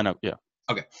Go? Yeah, I know. Yeah.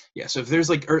 Okay. Yeah. So if there's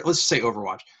or let's just say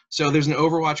Overwatch. So there's an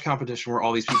Overwatch competition where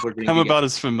all these people are getting I'm about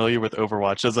as familiar with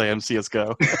Overwatch as I am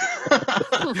CS:GO.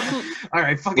 All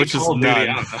right, fucking Which Call is of Duty. none.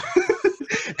 I don't know.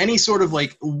 Any sort of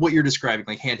like what you're describing,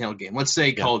 like handheld game. Let's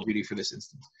say Call of Duty for this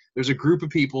instance. There's a group of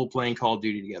people playing Call of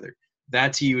Duty together.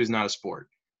 That to you is not a sport.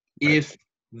 Right. If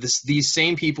these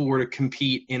same people were to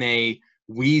compete in a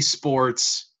Wii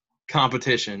Sports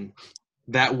competition,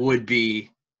 that would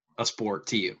be a sport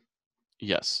to you.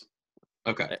 Yes.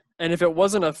 Okay. And if it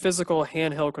wasn't a physical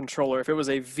handheld controller, if it was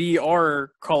a VR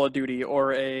Call of Duty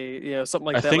or a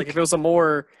something like that, like if it was a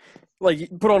more like you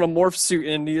put on a morph suit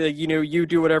and you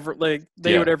do whatever, like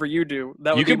they do whatever you do,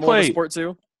 that would be more of a sport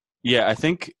too. Yeah, I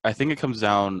think it comes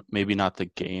down maybe not the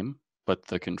game, but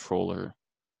the controller,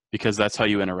 because that's how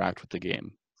you interact with the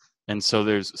game. And so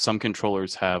there's some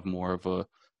controllers have more of a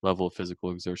level of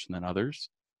physical exertion than others.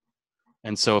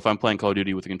 And so if I'm playing Call of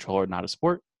Duty with a controller, not a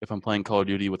sport. If I'm playing Call of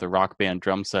Duty with a Rock Band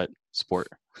drum set, sport.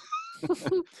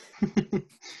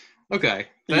 Okay.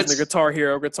 Using the Guitar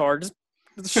Hero guitar, just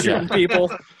shooting people.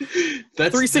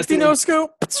 That's 360 no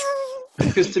scope.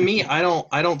 Because to me, I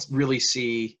don't really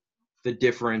see the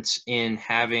difference in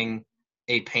having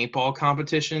a paintball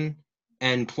competition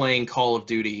and playing Call of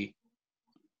Duty,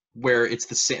 where it's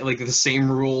the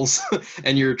same rules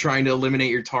and you're trying to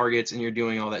eliminate your targets and you're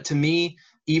doing all that. To me,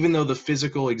 even though the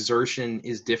physical exertion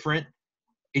is different,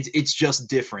 it's just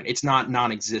different. It's not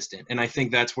non-existent. And I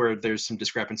think that's where there's some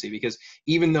discrepancy, because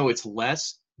even though it's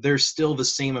less, there's still the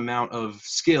same amount of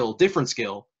skill, different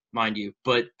skill, mind you,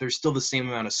 but there's still the same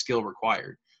amount of skill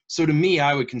required. So to me,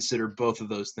 I would consider both of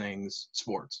those things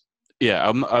sports. Yeah,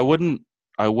 I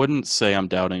wouldn't say I'm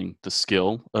doubting the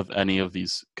skill of any of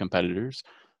these competitors.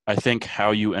 I think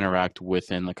how you interact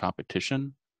within the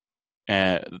competition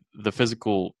and the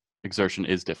physical exertion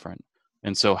is different.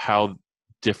 And so how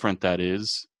different that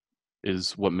is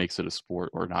what makes it a sport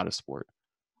or not a sport.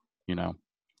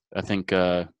 I think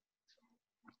I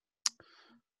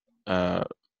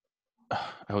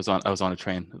was on a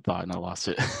train of thought and I lost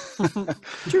it.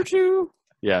 Choo choo.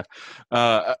 Yeah.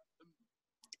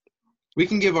 We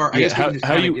can give our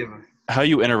how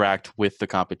you interact with the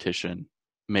competition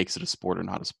makes it a sport or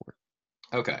not a sport.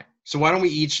 Okay. So why don't we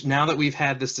each, now that we've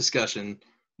had this discussion,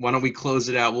 why don't we close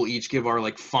it out? We'll each give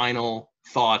our final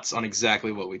thoughts on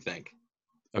exactly what we think.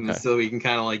 Okay. And so we can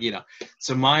kind of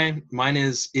so mine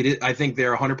is I think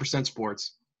they're 100%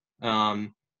 sports.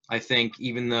 I think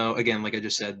even though, again, like I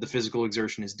just said, the physical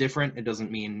exertion is different, it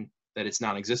doesn't mean that it's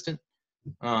non-existent.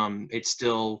 It's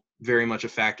still very much a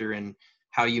factor in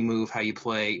how you move, how you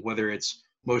play, whether it's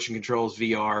motion controls,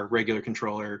 VR, regular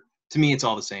controller. To me, it's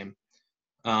all the same.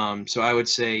 So I would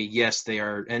say, yes, they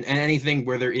are. And anything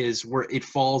where it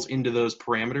falls into those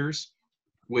parameters,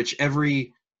 which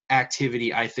every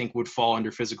activity I think would fall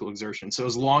under physical exertion. So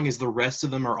as long as the rest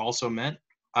of them are also met,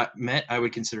 I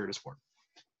would consider it a sport.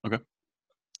 Okay.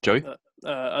 Joey?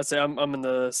 I'd say I'm in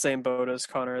the same boat as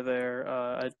Connor there.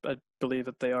 I believe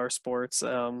that they are sports,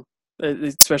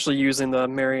 especially using the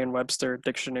Merriam-Webster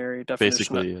dictionary definition.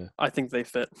 Basically, I think they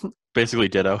fit. Basically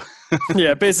ditto.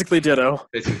 Yeah, basically ditto.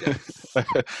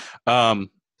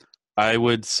 I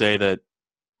would say that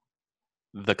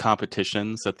the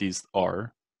competitions that these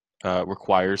are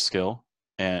require skill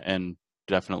and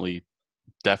definitely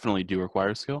do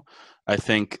require skill. I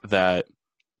think that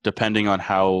depending on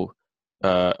how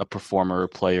a performer or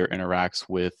player interacts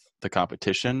with the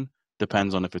competition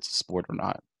depends on if it's a sport or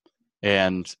not.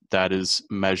 And that is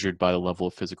measured by the level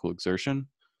of physical exertion.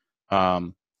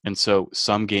 And so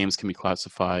some games can be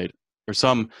classified, or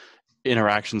some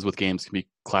interactions with games can be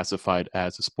classified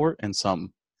as a sport and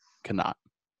some cannot.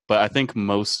 But I think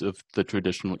most of the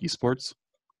traditional esports,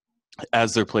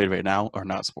 as they're played right now, are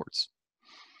not sports.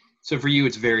 So for you,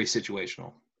 it's very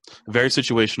situational. Very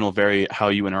situational, very how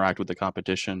you interact with the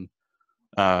competition.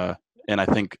 And I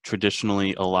think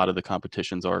traditionally a lot of the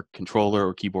competitions are controller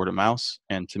or keyboard or mouse.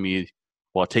 And to me,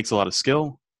 while it takes a lot of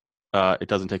skill, it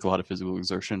doesn't take a lot of physical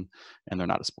exertion, and they're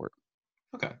not a sport.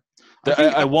 Okay.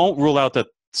 I won't rule out that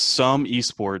some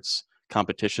esports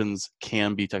competitions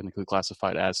can be technically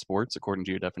classified as sports according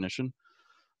to your definition,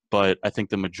 but I think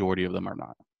the majority of them are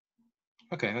not.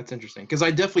 Okay, that's interesting because I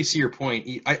definitely see your point.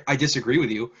 I disagree with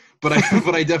you, but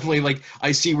I definitely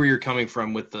I see where you're coming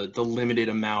from with the limited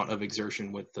amount of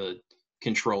exertion with the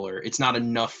controller. It's not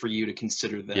enough for you to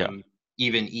consider them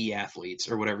even e-athletes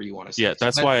or whatever you want to say. Yeah,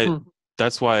 So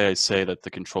that's why I say that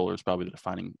the controller is probably the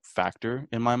defining factor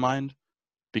in my mind,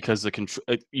 because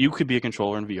you could be a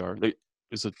controller in VR.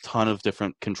 There's a ton of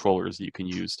different controllers that you can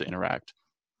use to interact,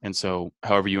 and so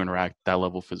however you interact, that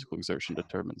level of physical exertion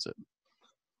determines it.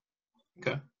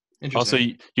 Okay. Also,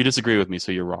 Interesting. you disagree with me,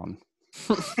 so you're wrong.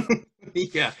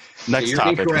 Yeah. Next you're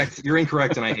topic. Incorrect. You're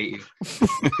incorrect, and I hate you.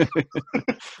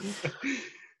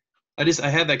 I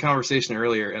had that conversation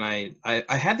earlier, and I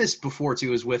had this before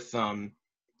too. Was with some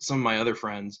of my other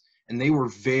friends, and they were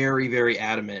very, very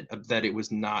adamant that it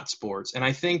was not sports. And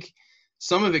I think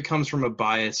some of it comes from a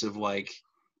bias of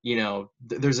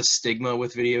there's a stigma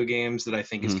with video games that I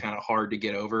think is kind of hard to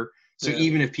get over. So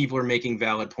even if people are making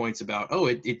valid points about,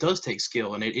 it does take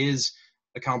skill and it is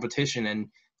a competition, and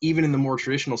even in the more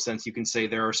traditional sense, you can say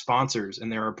there are sponsors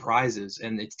and there are prizes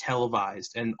and it's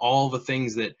televised and all the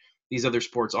things that these other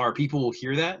sports are. People will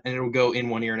hear that and it will go in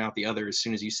one ear and out the other as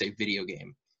soon as you say video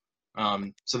game.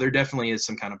 So there definitely is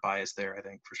some kind of bias there, I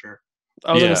think, for sure.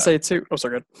 I was going to say too. Oh,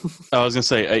 sorry, good. I was going to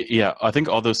say, I think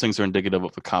all those things are indicative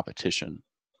of a competition.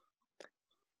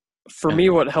 For me,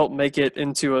 what helped make it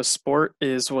into a sport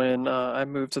is when I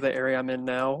moved to the area I'm in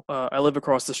now. I live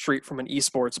across the street from an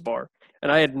esports bar,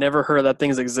 and I had never heard of that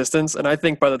thing's existence. And I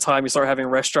think by the time you start having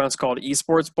restaurants called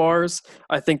esports bars,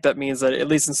 I think that means that at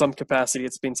least in some capacity,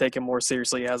 it's being taken more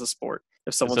seriously as a sport.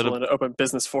 If someone's willing to open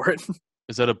business for it.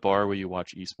 Is that a bar where you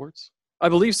watch esports? I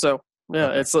believe so. Yeah,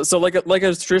 okay. It's so like a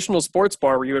traditional sports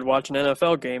bar where you would watch an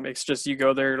NFL game. It's just you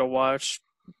go there to watch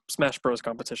Smash Bros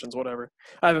competitions, whatever.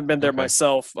 I haven't been there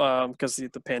myself because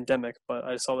of the pandemic, but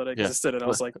I saw that it existed, and I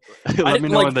was like, let me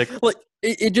know when they.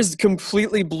 It just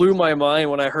completely blew my mind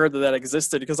when I heard that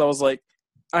existed, because I was like,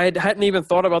 I hadn't even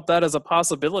thought about that as a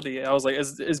possibility. I was like,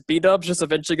 is B-Dubs just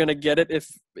eventually going to get it if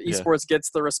esports gets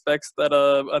the respects that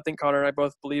I think Connor and I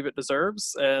both believe it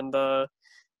deserves? And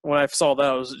when I saw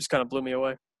that, it just kind of blew me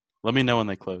away. Let me know when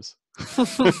they close. I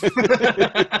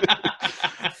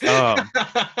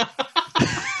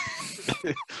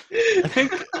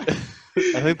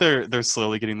think they're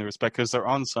slowly getting the respect because they're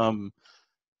on some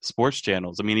sports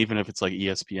channels. I mean, even if it's like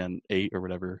ESPN 8 or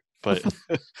whatever, but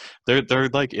they're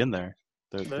like in there.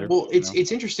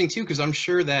 It's interesting too, because I'm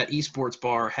sure that esports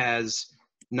bar has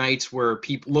nights where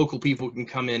local people can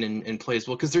come in and play as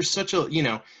well, because there's such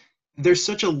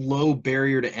a low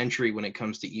barrier to entry when it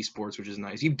comes to esports, which is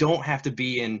nice. You don't have to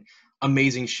be in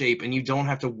amazing shape, and you don't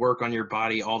have to work on your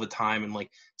body all the time and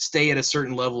stay at a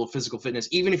certain level of physical fitness.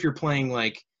 Even if you're playing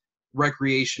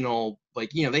recreational,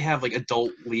 they have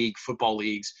adult league football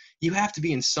leagues, you have to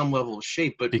be in some level of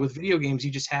shape. But with video games,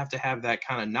 you just have to have that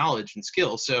kind of knowledge and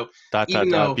skill. So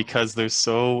because there's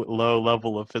so low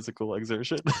level of physical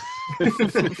exertion. But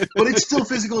it's still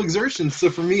physical exertion. So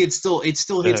for me, it still hits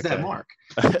that mark.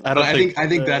 I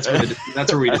think that's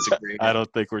where we disagree. I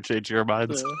don't think we're changing our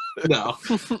minds. No.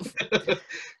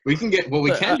 We can get what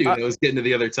we can do though is get into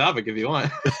the other topic if you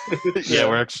want. Yeah,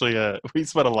 we're actually we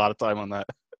spent a lot of time on that.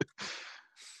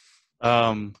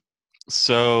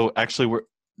 So actually,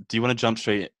 do you want to jump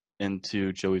straight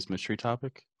into Joey's mystery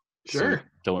topic? Sure. So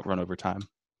don't run over time.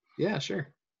 Yeah, sure.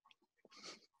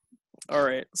 All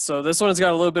right. So this one's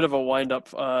got a little bit of a wind up.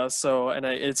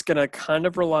 It's gonna kind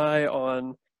of rely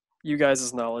on you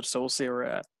guys' knowledge. So we'll see where we're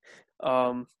at.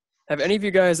 Have any of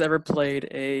you guys ever played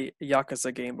a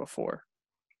Yakuza game before?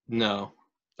 No.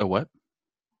 A what?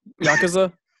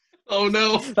 Yakuza? Oh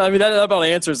no! I mean that about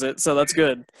answers it, so that's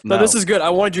good. No, this is good. I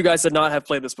wanted you guys to not have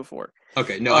played this before.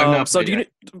 Okay, no, I've not. So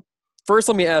first,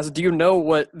 let me ask: do you know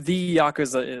what the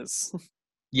Yakuza is?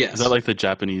 Yes. Is that like the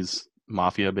Japanese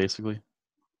mafia, basically?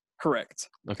 Correct.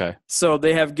 Okay. So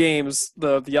they have games,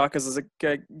 the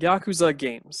Yakuza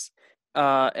games,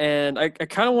 and I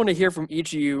kind of want to hear from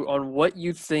each of you on what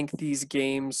you think these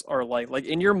games are like. Like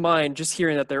in your mind, just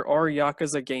hearing that there are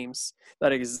Yakuza games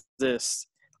that exist.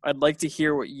 I'd like to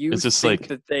hear what you think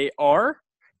that they are,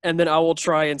 and then I will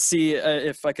try and see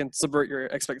if I can subvert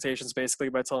your expectations, basically,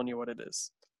 by telling you what it is.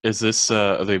 Is this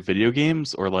are they video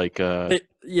games or they're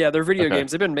video games.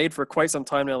 They've been made for quite some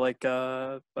time now. I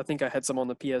think I had some on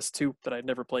the PS2 that I'd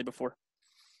never played before.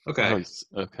 Okay.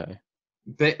 Okay.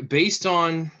 Based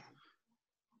on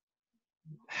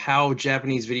how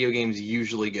Japanese video games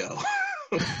usually go.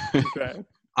 Okay.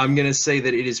 I'm going to say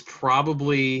that it is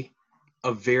probably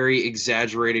a very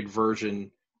exaggerated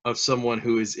version of someone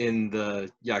who is in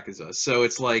the Yakuza. So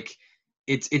it's like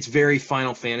it's very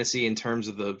Final Fantasy in terms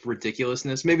of the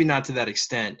ridiculousness. Maybe not to that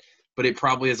extent, but it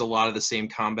probably has a lot of the same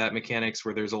combat mechanics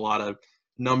where there's a lot of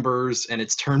numbers and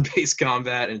it's turn-based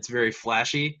combat and it's very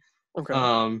flashy.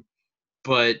 Okay.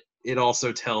 But it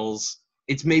also tells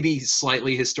it's maybe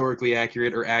slightly historically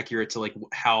accurate or accurate to like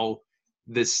how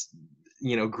this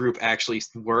group actually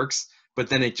works, but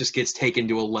then it just gets taken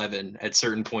to 11 at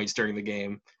certain points during the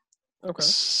game. Okay.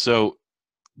 So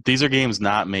these are games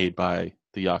not made by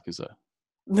the Yakuza.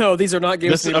 No, these are not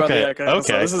games made by the Yakuza.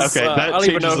 Okay. This is, Okay. That I don't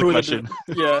even know changes the who question.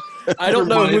 I don't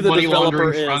know who the Money developer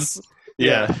laundering is. front.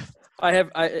 Yeah.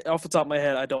 I off the top of my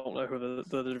head, I don't know who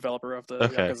the developer of the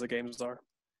Yakuza games are.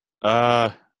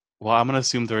 Well, I'm gonna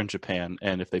assume they're in Japan,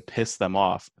 and if they piss them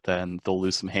off, then they'll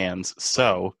lose some hands.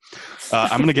 So,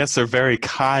 I'm gonna guess they're very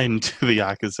kind to the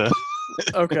Yakuza.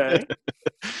 Okay.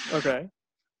 Okay.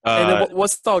 And then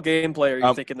what style gameplay are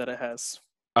you thinking that it has?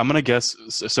 I'm gonna guess.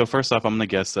 So first off, I'm gonna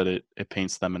guess that it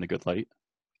paints them in a good light,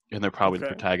 and they're probably the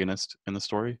protagonist in the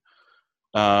story.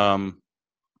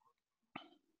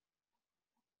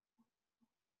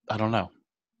 I don't know.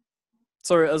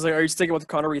 So I was like, are you sticking with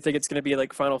Connor? Or you think it's going to be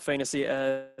like Final Fantasy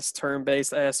S,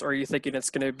 turn-based S, or are you thinking it's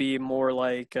going to be more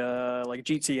like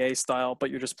GTA style, but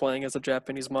you're just playing as a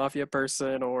Japanese mafia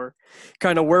person, or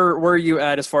kind of where are you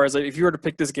at as far as like, if you were to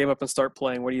pick this game up and start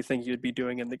playing, what do you think you'd be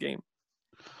doing in the game?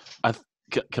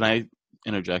 Can I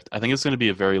interject? I think it's going to be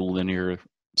a very linear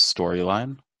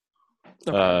storyline,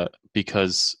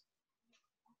 because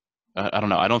I don't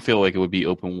know. I don't feel like it would be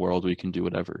open world where you can do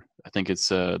whatever. I think it's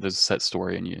there's a set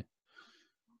story and you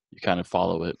kind of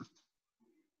follow it.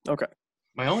 Okay.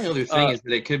 My only other thing is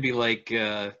that it could be like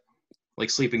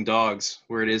Sleeping Dogs,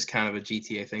 where it is kind of a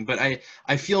GTA thing. But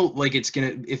I feel like it's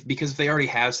because if they already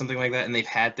have something like that and they've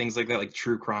had things like that, like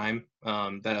True Crime,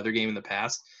 that other game in the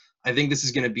past, I think this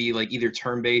is going to be like either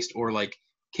turn-based or like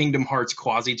Kingdom Hearts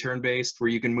quasi turn-based, where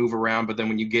you can move around, but then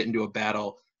when you get into a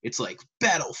battle, it's like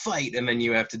battle fight, and then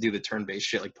you have to do the turn-based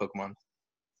shit like Pokemon.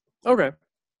 Okay.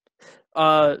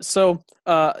 So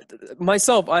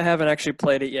myself, I haven't actually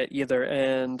played it yet either,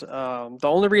 and the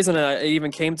only reason it even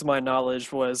came to my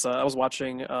knowledge was I was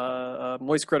watching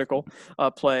Moist Critical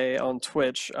play on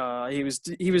Twitch. He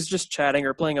was just chatting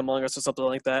or playing Among Us or something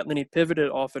like that, and then he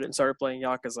pivoted off it and started playing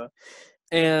Yakuza.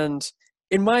 And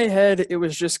in my head, it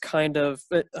was just kind of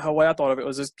how I thought of it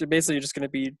was just basically just going to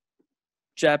be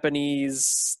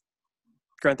Japanese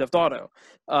Grand Theft Auto.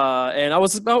 And I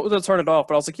was about to turn it off,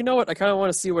 but I was like, you know what? I kind of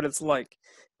want to see what it's like.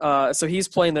 So he's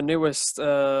playing the newest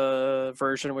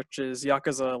version, which is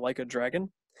Yakuza Like a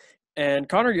Dragon. And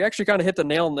Connor, you actually kind of hit the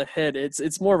nail on the head.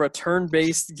 It's more of a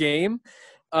turn-based game,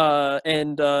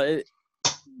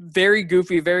 very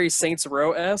goofy, very Saints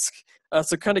Row-esque.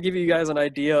 So kind of give you guys an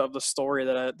idea of the story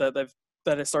that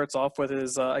it starts off with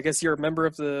is, I guess you're a member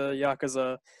of the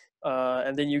Yakuza,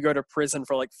 and then you go to prison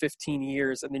for like 15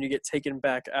 years, and then you get taken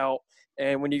back out.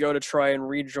 And when you go to try and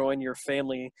rejoin your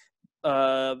family,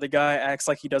 the guy acts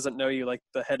like he doesn't know you, like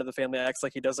the head of the family acts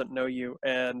like he doesn't know you.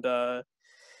 And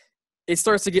it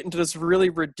starts to get into this really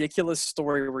ridiculous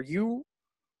story where you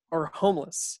are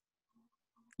homeless.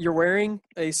 You're wearing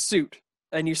a suit,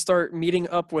 and you start meeting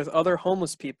up with other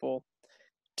homeless people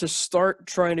to start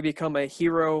trying to become a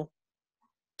hero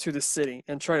to the city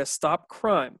and try to stop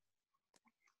crime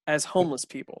as homeless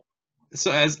people.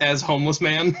 So as homeless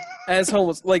man? As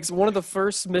homeless. Like one of the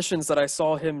first missions that I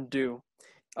saw him do.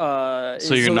 So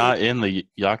you're not in the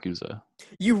Yakuza?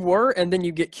 You were, and then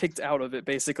you get kicked out of it,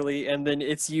 basically. And then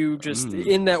it's you just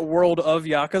in that world of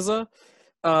Yakuza.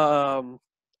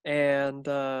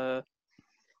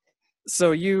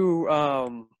 So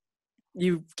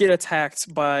you get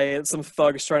attacked by some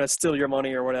thugs trying to steal your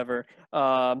money or whatever.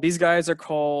 These guys are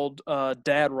called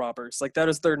dad robbers. Like that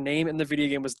is their name in the video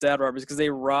game, was dad robbers, because they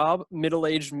rob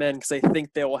middle-aged men because they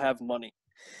think they will have money.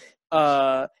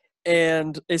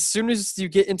 And as soon as you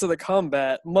get into the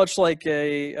combat, much like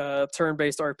a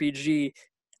turn-based RPG,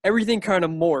 everything kind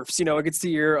of morphs. You know, it gets to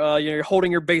you're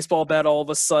holding your baseball bat all of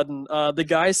a sudden. The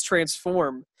guys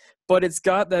transform, but it's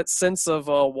got that sense of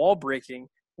wall breaking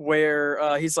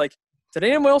where he's like, did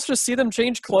anyone else just see them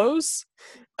change clothes?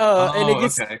 And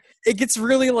it gets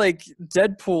really like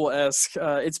Deadpool-esque.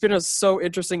 It's been so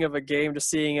interesting of a game to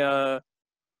seeing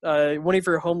one of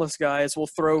your homeless guys will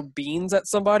throw beans at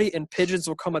somebody and pigeons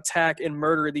will come attack and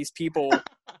murder these people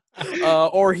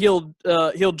Or he'll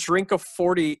drink a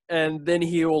 40 and then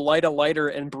he will light a lighter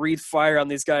and breathe fire on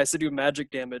these guys to do magic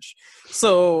damage.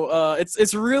 So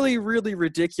it's really really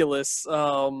ridiculous.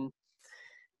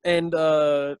 And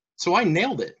So I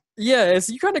nailed it. yeah,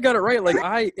 you kind of got it right.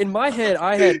 Like in my head,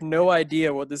 I had no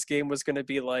idea what this game was going to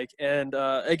be like. And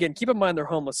again, keep in mind they're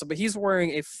homeless. So, but he's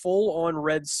wearing a full-on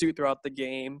red suit throughout the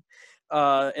game.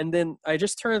 And then I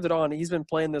just turned it on. He's been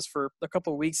playing this for a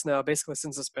couple of weeks now, basically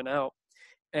since it's been out.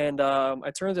 And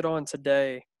I turned it on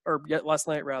today, or last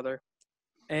night rather.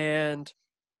 And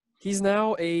he's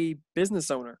now a business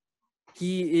owner.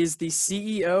 He is the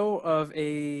CEO of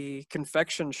a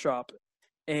confection shop.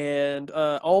 And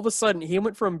all of a sudden, he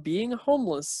went from being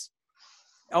homeless.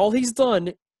 All he's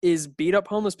done is beat up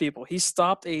homeless people. He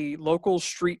stopped a local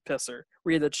street pisser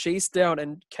where he had to chase down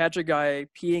and catch a guy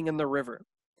peeing in the river.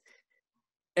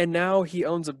 And now he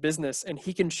owns a business, and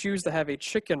he can choose to have a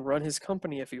chicken run his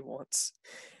company if he wants.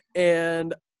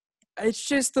 And it's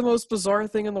just the most bizarre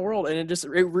thing in the world, and it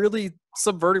really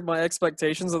subverted my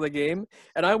expectations of the game.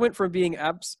 And I went from being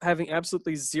having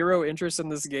absolutely zero interest in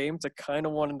this game to kind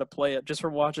of wanting to play it just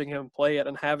from watching him play it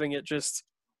and having it just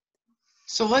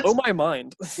blow my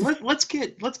mind. let's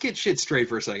get shit straight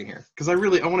for a second here, because I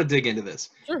want to dig into this.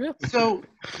 Sure, yeah.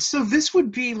 So this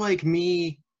would be like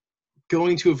me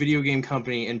going to a video game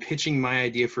company and pitching my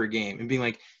idea for a game and being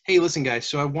like, hey, listen guys,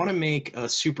 so I want to make a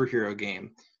superhero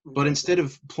game. But instead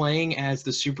of playing as the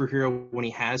superhero when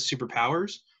he has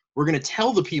superpowers, we're going to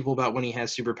tell the people about when he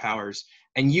has superpowers,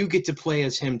 and you get to play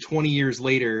as him 20 years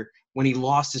later when he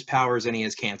lost his powers and he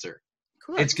has cancer.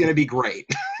 Correct. It's going to be great.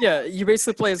 Yeah, you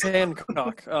basically play as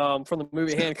Hancock from the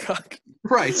movie Hancock.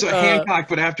 Right, so Hancock,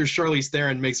 but after Charlize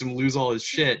Theron makes him lose all his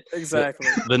shit. Exactly.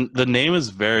 The name is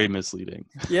very misleading.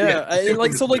 Yeah,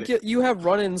 you have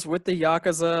run-ins with the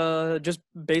Yakuza just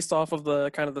based off of the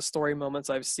kind of the story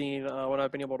moments I've seen when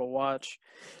I've been able to watch.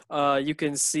 You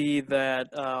can see that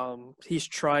he's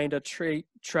trying to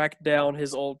track down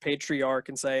his old patriarch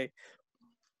and say,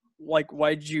 like,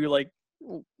 why do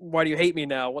you hate me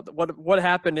now? What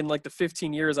happened in like the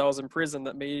 15 years I was in prison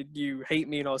that made you hate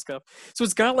me and all this stuff? So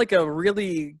it's got like a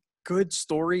really good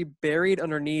story buried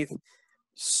underneath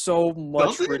so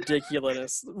much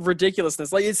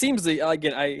ridiculousness. Like it seems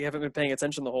again, I haven't been paying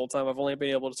attention the whole time. I've only been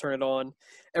able to turn it on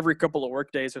every couple of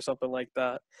work days or something like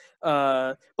that.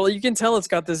 But you can tell it's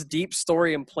got this deep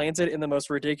story implanted in the most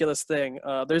ridiculous thing.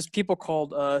 There's people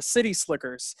called city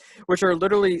slickers, which are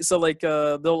literally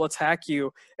they'll attack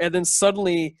you and then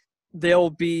suddenly they'll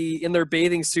be in their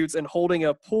bathing suits and holding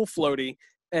a pool floaty.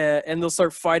 And they'll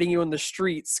start fighting you in the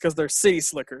streets because they're city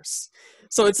slickers.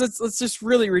 So it's just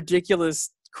really ridiculous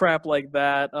crap like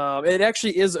that. It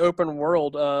actually is open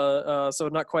world, so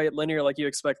not quite linear like you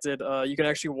expected. You can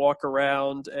actually walk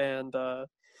around and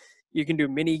you can do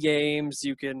mini games.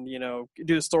 You can do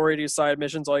the story, do side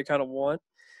missions, all you kind of want.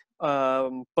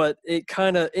 But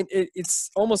it's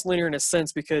almost linear in a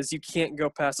sense because you can't go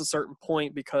past a certain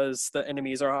point because the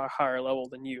enemies are a higher level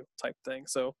than you type thing.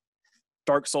 So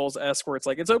Dark Souls-esque where it's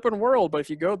like it's open world, but if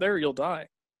you go there, you'll die.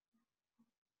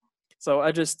 So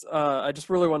I just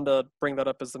really wanted to bring that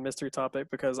up as the mystery topic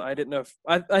because I didn't know if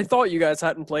I thought you guys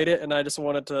hadn't played it, and I just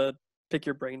wanted to pick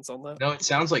your brains on that. No, it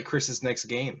sounds like Chris's next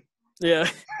game. Yeah.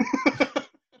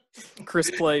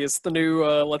 Chris Plays, the new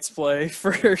Let's Play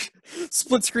for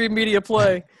Split Screen Media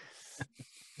Play.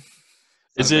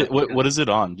 Is it what is it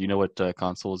on? Do you know what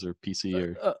consoles or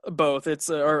PC or both? It's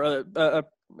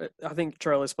I think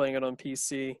Charlie's playing it on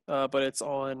PC, but it's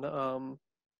on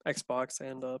Xbox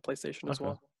and PlayStation as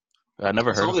well. I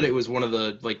never heard. I saw that it was one of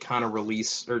the kind of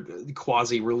release or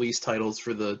quasi-release titles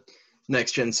for the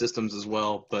next-gen systems as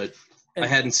well, but I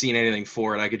hadn't seen anything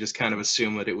for it. I could just kind of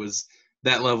assume that it was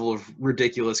that level of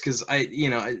ridiculous because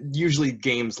usually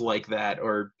games like that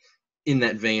or in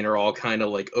that vein are all kind of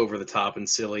like over the top and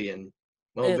silly and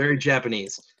very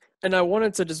Japanese. And I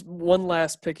wanted to just one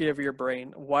last picky of your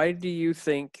brain. Why do you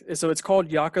think so? It's called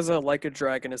Yakuza Like a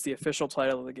Dragon is the official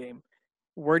title of the game.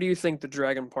 Where do you think the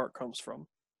dragon part comes from?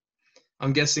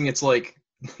 I'm guessing it's like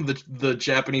the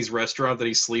Japanese restaurant that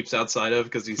he sleeps outside of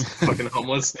because he's fucking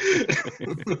homeless.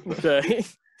 Okay,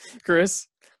 Chris.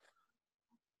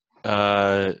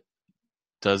 Does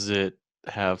it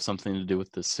have something to do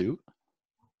with the suit?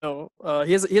 No,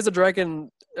 he has a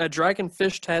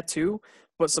dragonfish tattoo,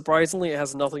 but surprisingly, it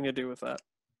has nothing to do with that.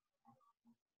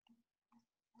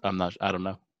 I don't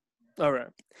know. All right.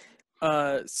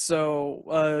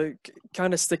 So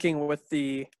kind of sticking with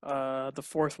the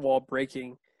fourth wall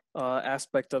breaking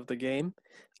aspect of the game,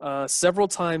 several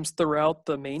times throughout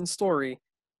the main story,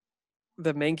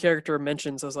 the main character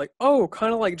mentions as like, oh,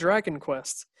 kind of like Dragon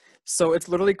Quest. So it's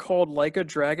literally called Like a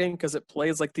Dragon because it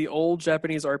plays like the old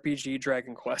Japanese RPG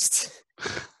Dragon Quest.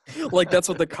 Like that's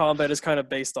what the combat is kind of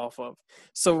based off of.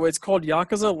 So it's called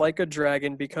Yakuza Like a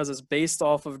Dragon because it's based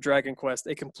off of Dragon Quest,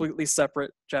 a completely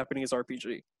separate Japanese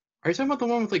RPG. Are you talking about the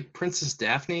one with like Princess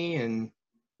Daphne and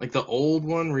like the old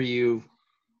one where you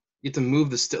get to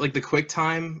move like the quick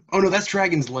time? Oh no, that's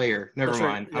Dragon's Lair. Never That's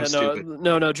right. mind. Yeah, I'm stupid.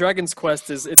 no. Dragon's Quest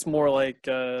it's more like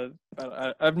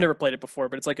I've never played it before,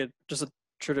 but it's like just a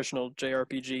traditional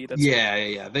JRPG that's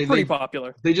Yeah. pretty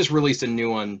popular. They just released a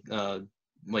new one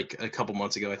like a couple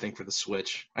months ago, I think, for the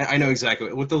Switch. I know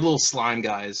exactly with the little slime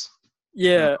guys.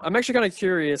 Yeah, I'm actually kind of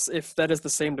curious if that is the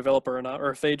same developer or not,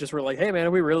 or if they just were like, "Hey, man,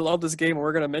 we really love this game, and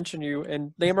we're gonna mention you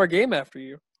and name our game after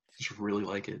you." Just really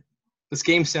like it. This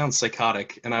game sounds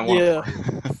psychotic, and I want Yeah.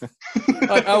 to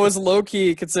play it. I was low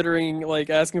key considering like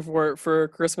asking for it for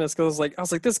Christmas because I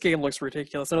was like, this game looks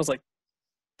ridiculous, and I was like,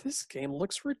 this game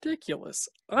looks ridiculous.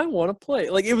 I want to play.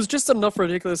 Like it was just enough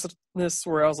ridiculousness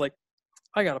where I was like,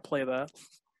 I gotta play that.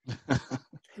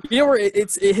 You know where it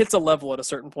hits a level at a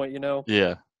certain point, you know.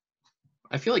 Yeah.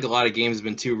 I feel like a lot of games have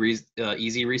been too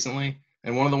easy recently,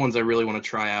 and one of the ones I really want to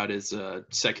try out is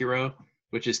Sekiro,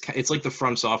 which is it's like the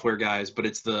From Software guys, but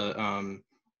it's the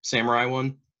samurai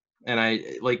one, and I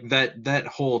like that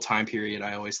whole time period.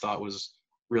 I always thought was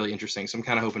really interesting, so I'm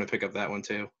kind of hoping to pick up that one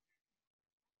too.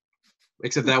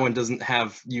 Except that one doesn't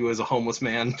have you as a homeless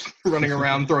man running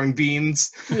around throwing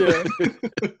beans. Yeah.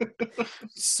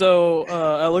 So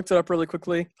I looked it up really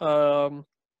quickly.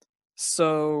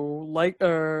 So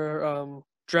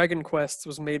Dragon Quest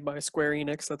was made by Square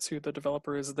Enix. That's who the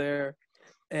developer is there,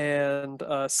 and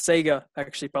Sega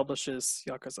actually publishes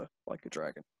Yakuza Like a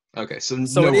Dragon. Okay, so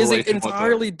So no it is an relation whatsoever.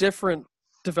 entirely different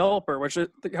developer, which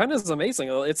kind of is amazing.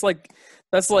 It's like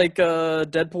that's like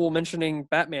Deadpool mentioning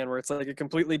Batman, where it's like a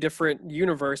completely different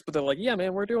universe, but they're like, "Yeah,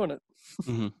 man, we're doing it."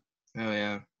 Hmm. Oh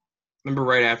yeah. Remember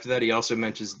right after that, he also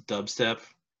mentions dubstep,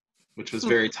 which was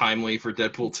very timely for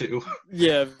Deadpool 2.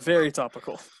 Yeah, very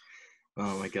topical.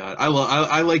 Oh my god, I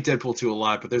like Deadpool 2 a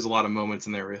lot, but there's a lot of moments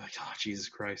in there where you're like, oh Jesus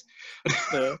Christ,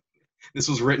 Yeah. this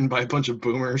was written by a bunch of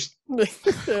boomers.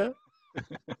 Yeah.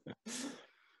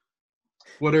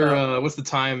 What's the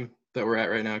time that we're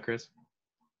at right now, Chris?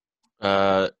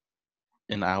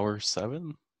 In hour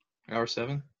 7. Hour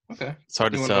 7. Okay. It's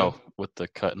hard to You tell wanna- with the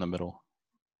cut in the middle.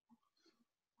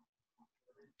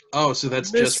 Oh, so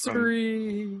that's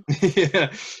Mystery. just from yeah,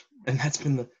 and that's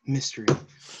been the mystery.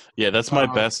 Yeah, that's my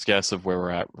Um, best guess of where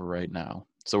we're at right now.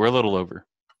 So we're a little over.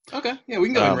 Okay, yeah, we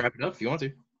can go ahead and wrap it up if you want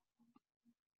to.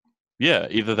 Yeah,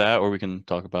 either that or we can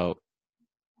talk about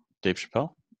Dave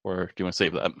Chappelle. Or do you want to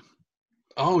save that?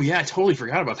 Oh yeah, I totally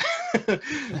forgot about that.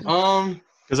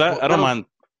 Because Well, I don't mind.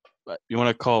 You want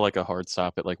to call like a hard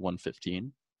stop at like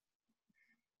 1:15?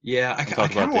 Yeah, I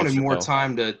talk kind about of Dave wanted more Chappelle.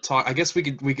 time to talk. I guess we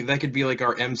could that could be like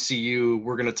our MCU.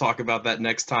 We're gonna talk about that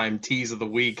next time. Tease of the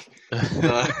week.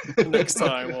 Next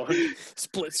time on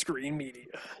Split Screen Media.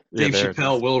 Yeah, Dave there it is.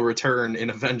 Chappelle will return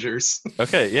in Avengers.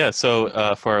 Okay, yeah.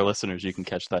 So for our listeners, you can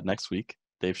catch that next week.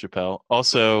 Dave Chappelle.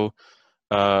 Also,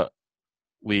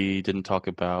 we didn't talk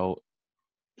about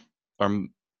our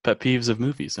pet peeves of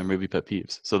movies, our movie pet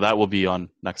peeves. So that will be on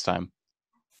next time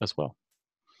as well.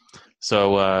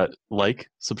 So like,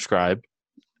 subscribe,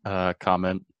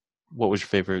 comment. What was your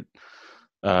favorite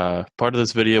part of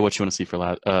this video? What you want to see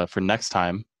for next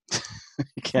time?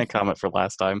 You can't comment for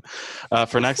last time.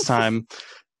 For next time,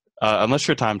 unless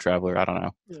you're a time traveler, I don't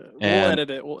know. Yeah, we'll And- edit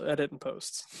it. We'll edit and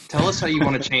post. Tell us how you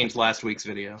want to change last week's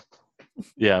video.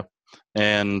 Yeah,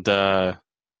 and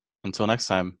until next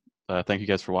time, thank you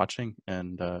guys for watching,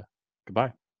 and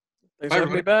goodbye. Thanks Bye, for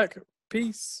having me back.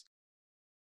 Peace.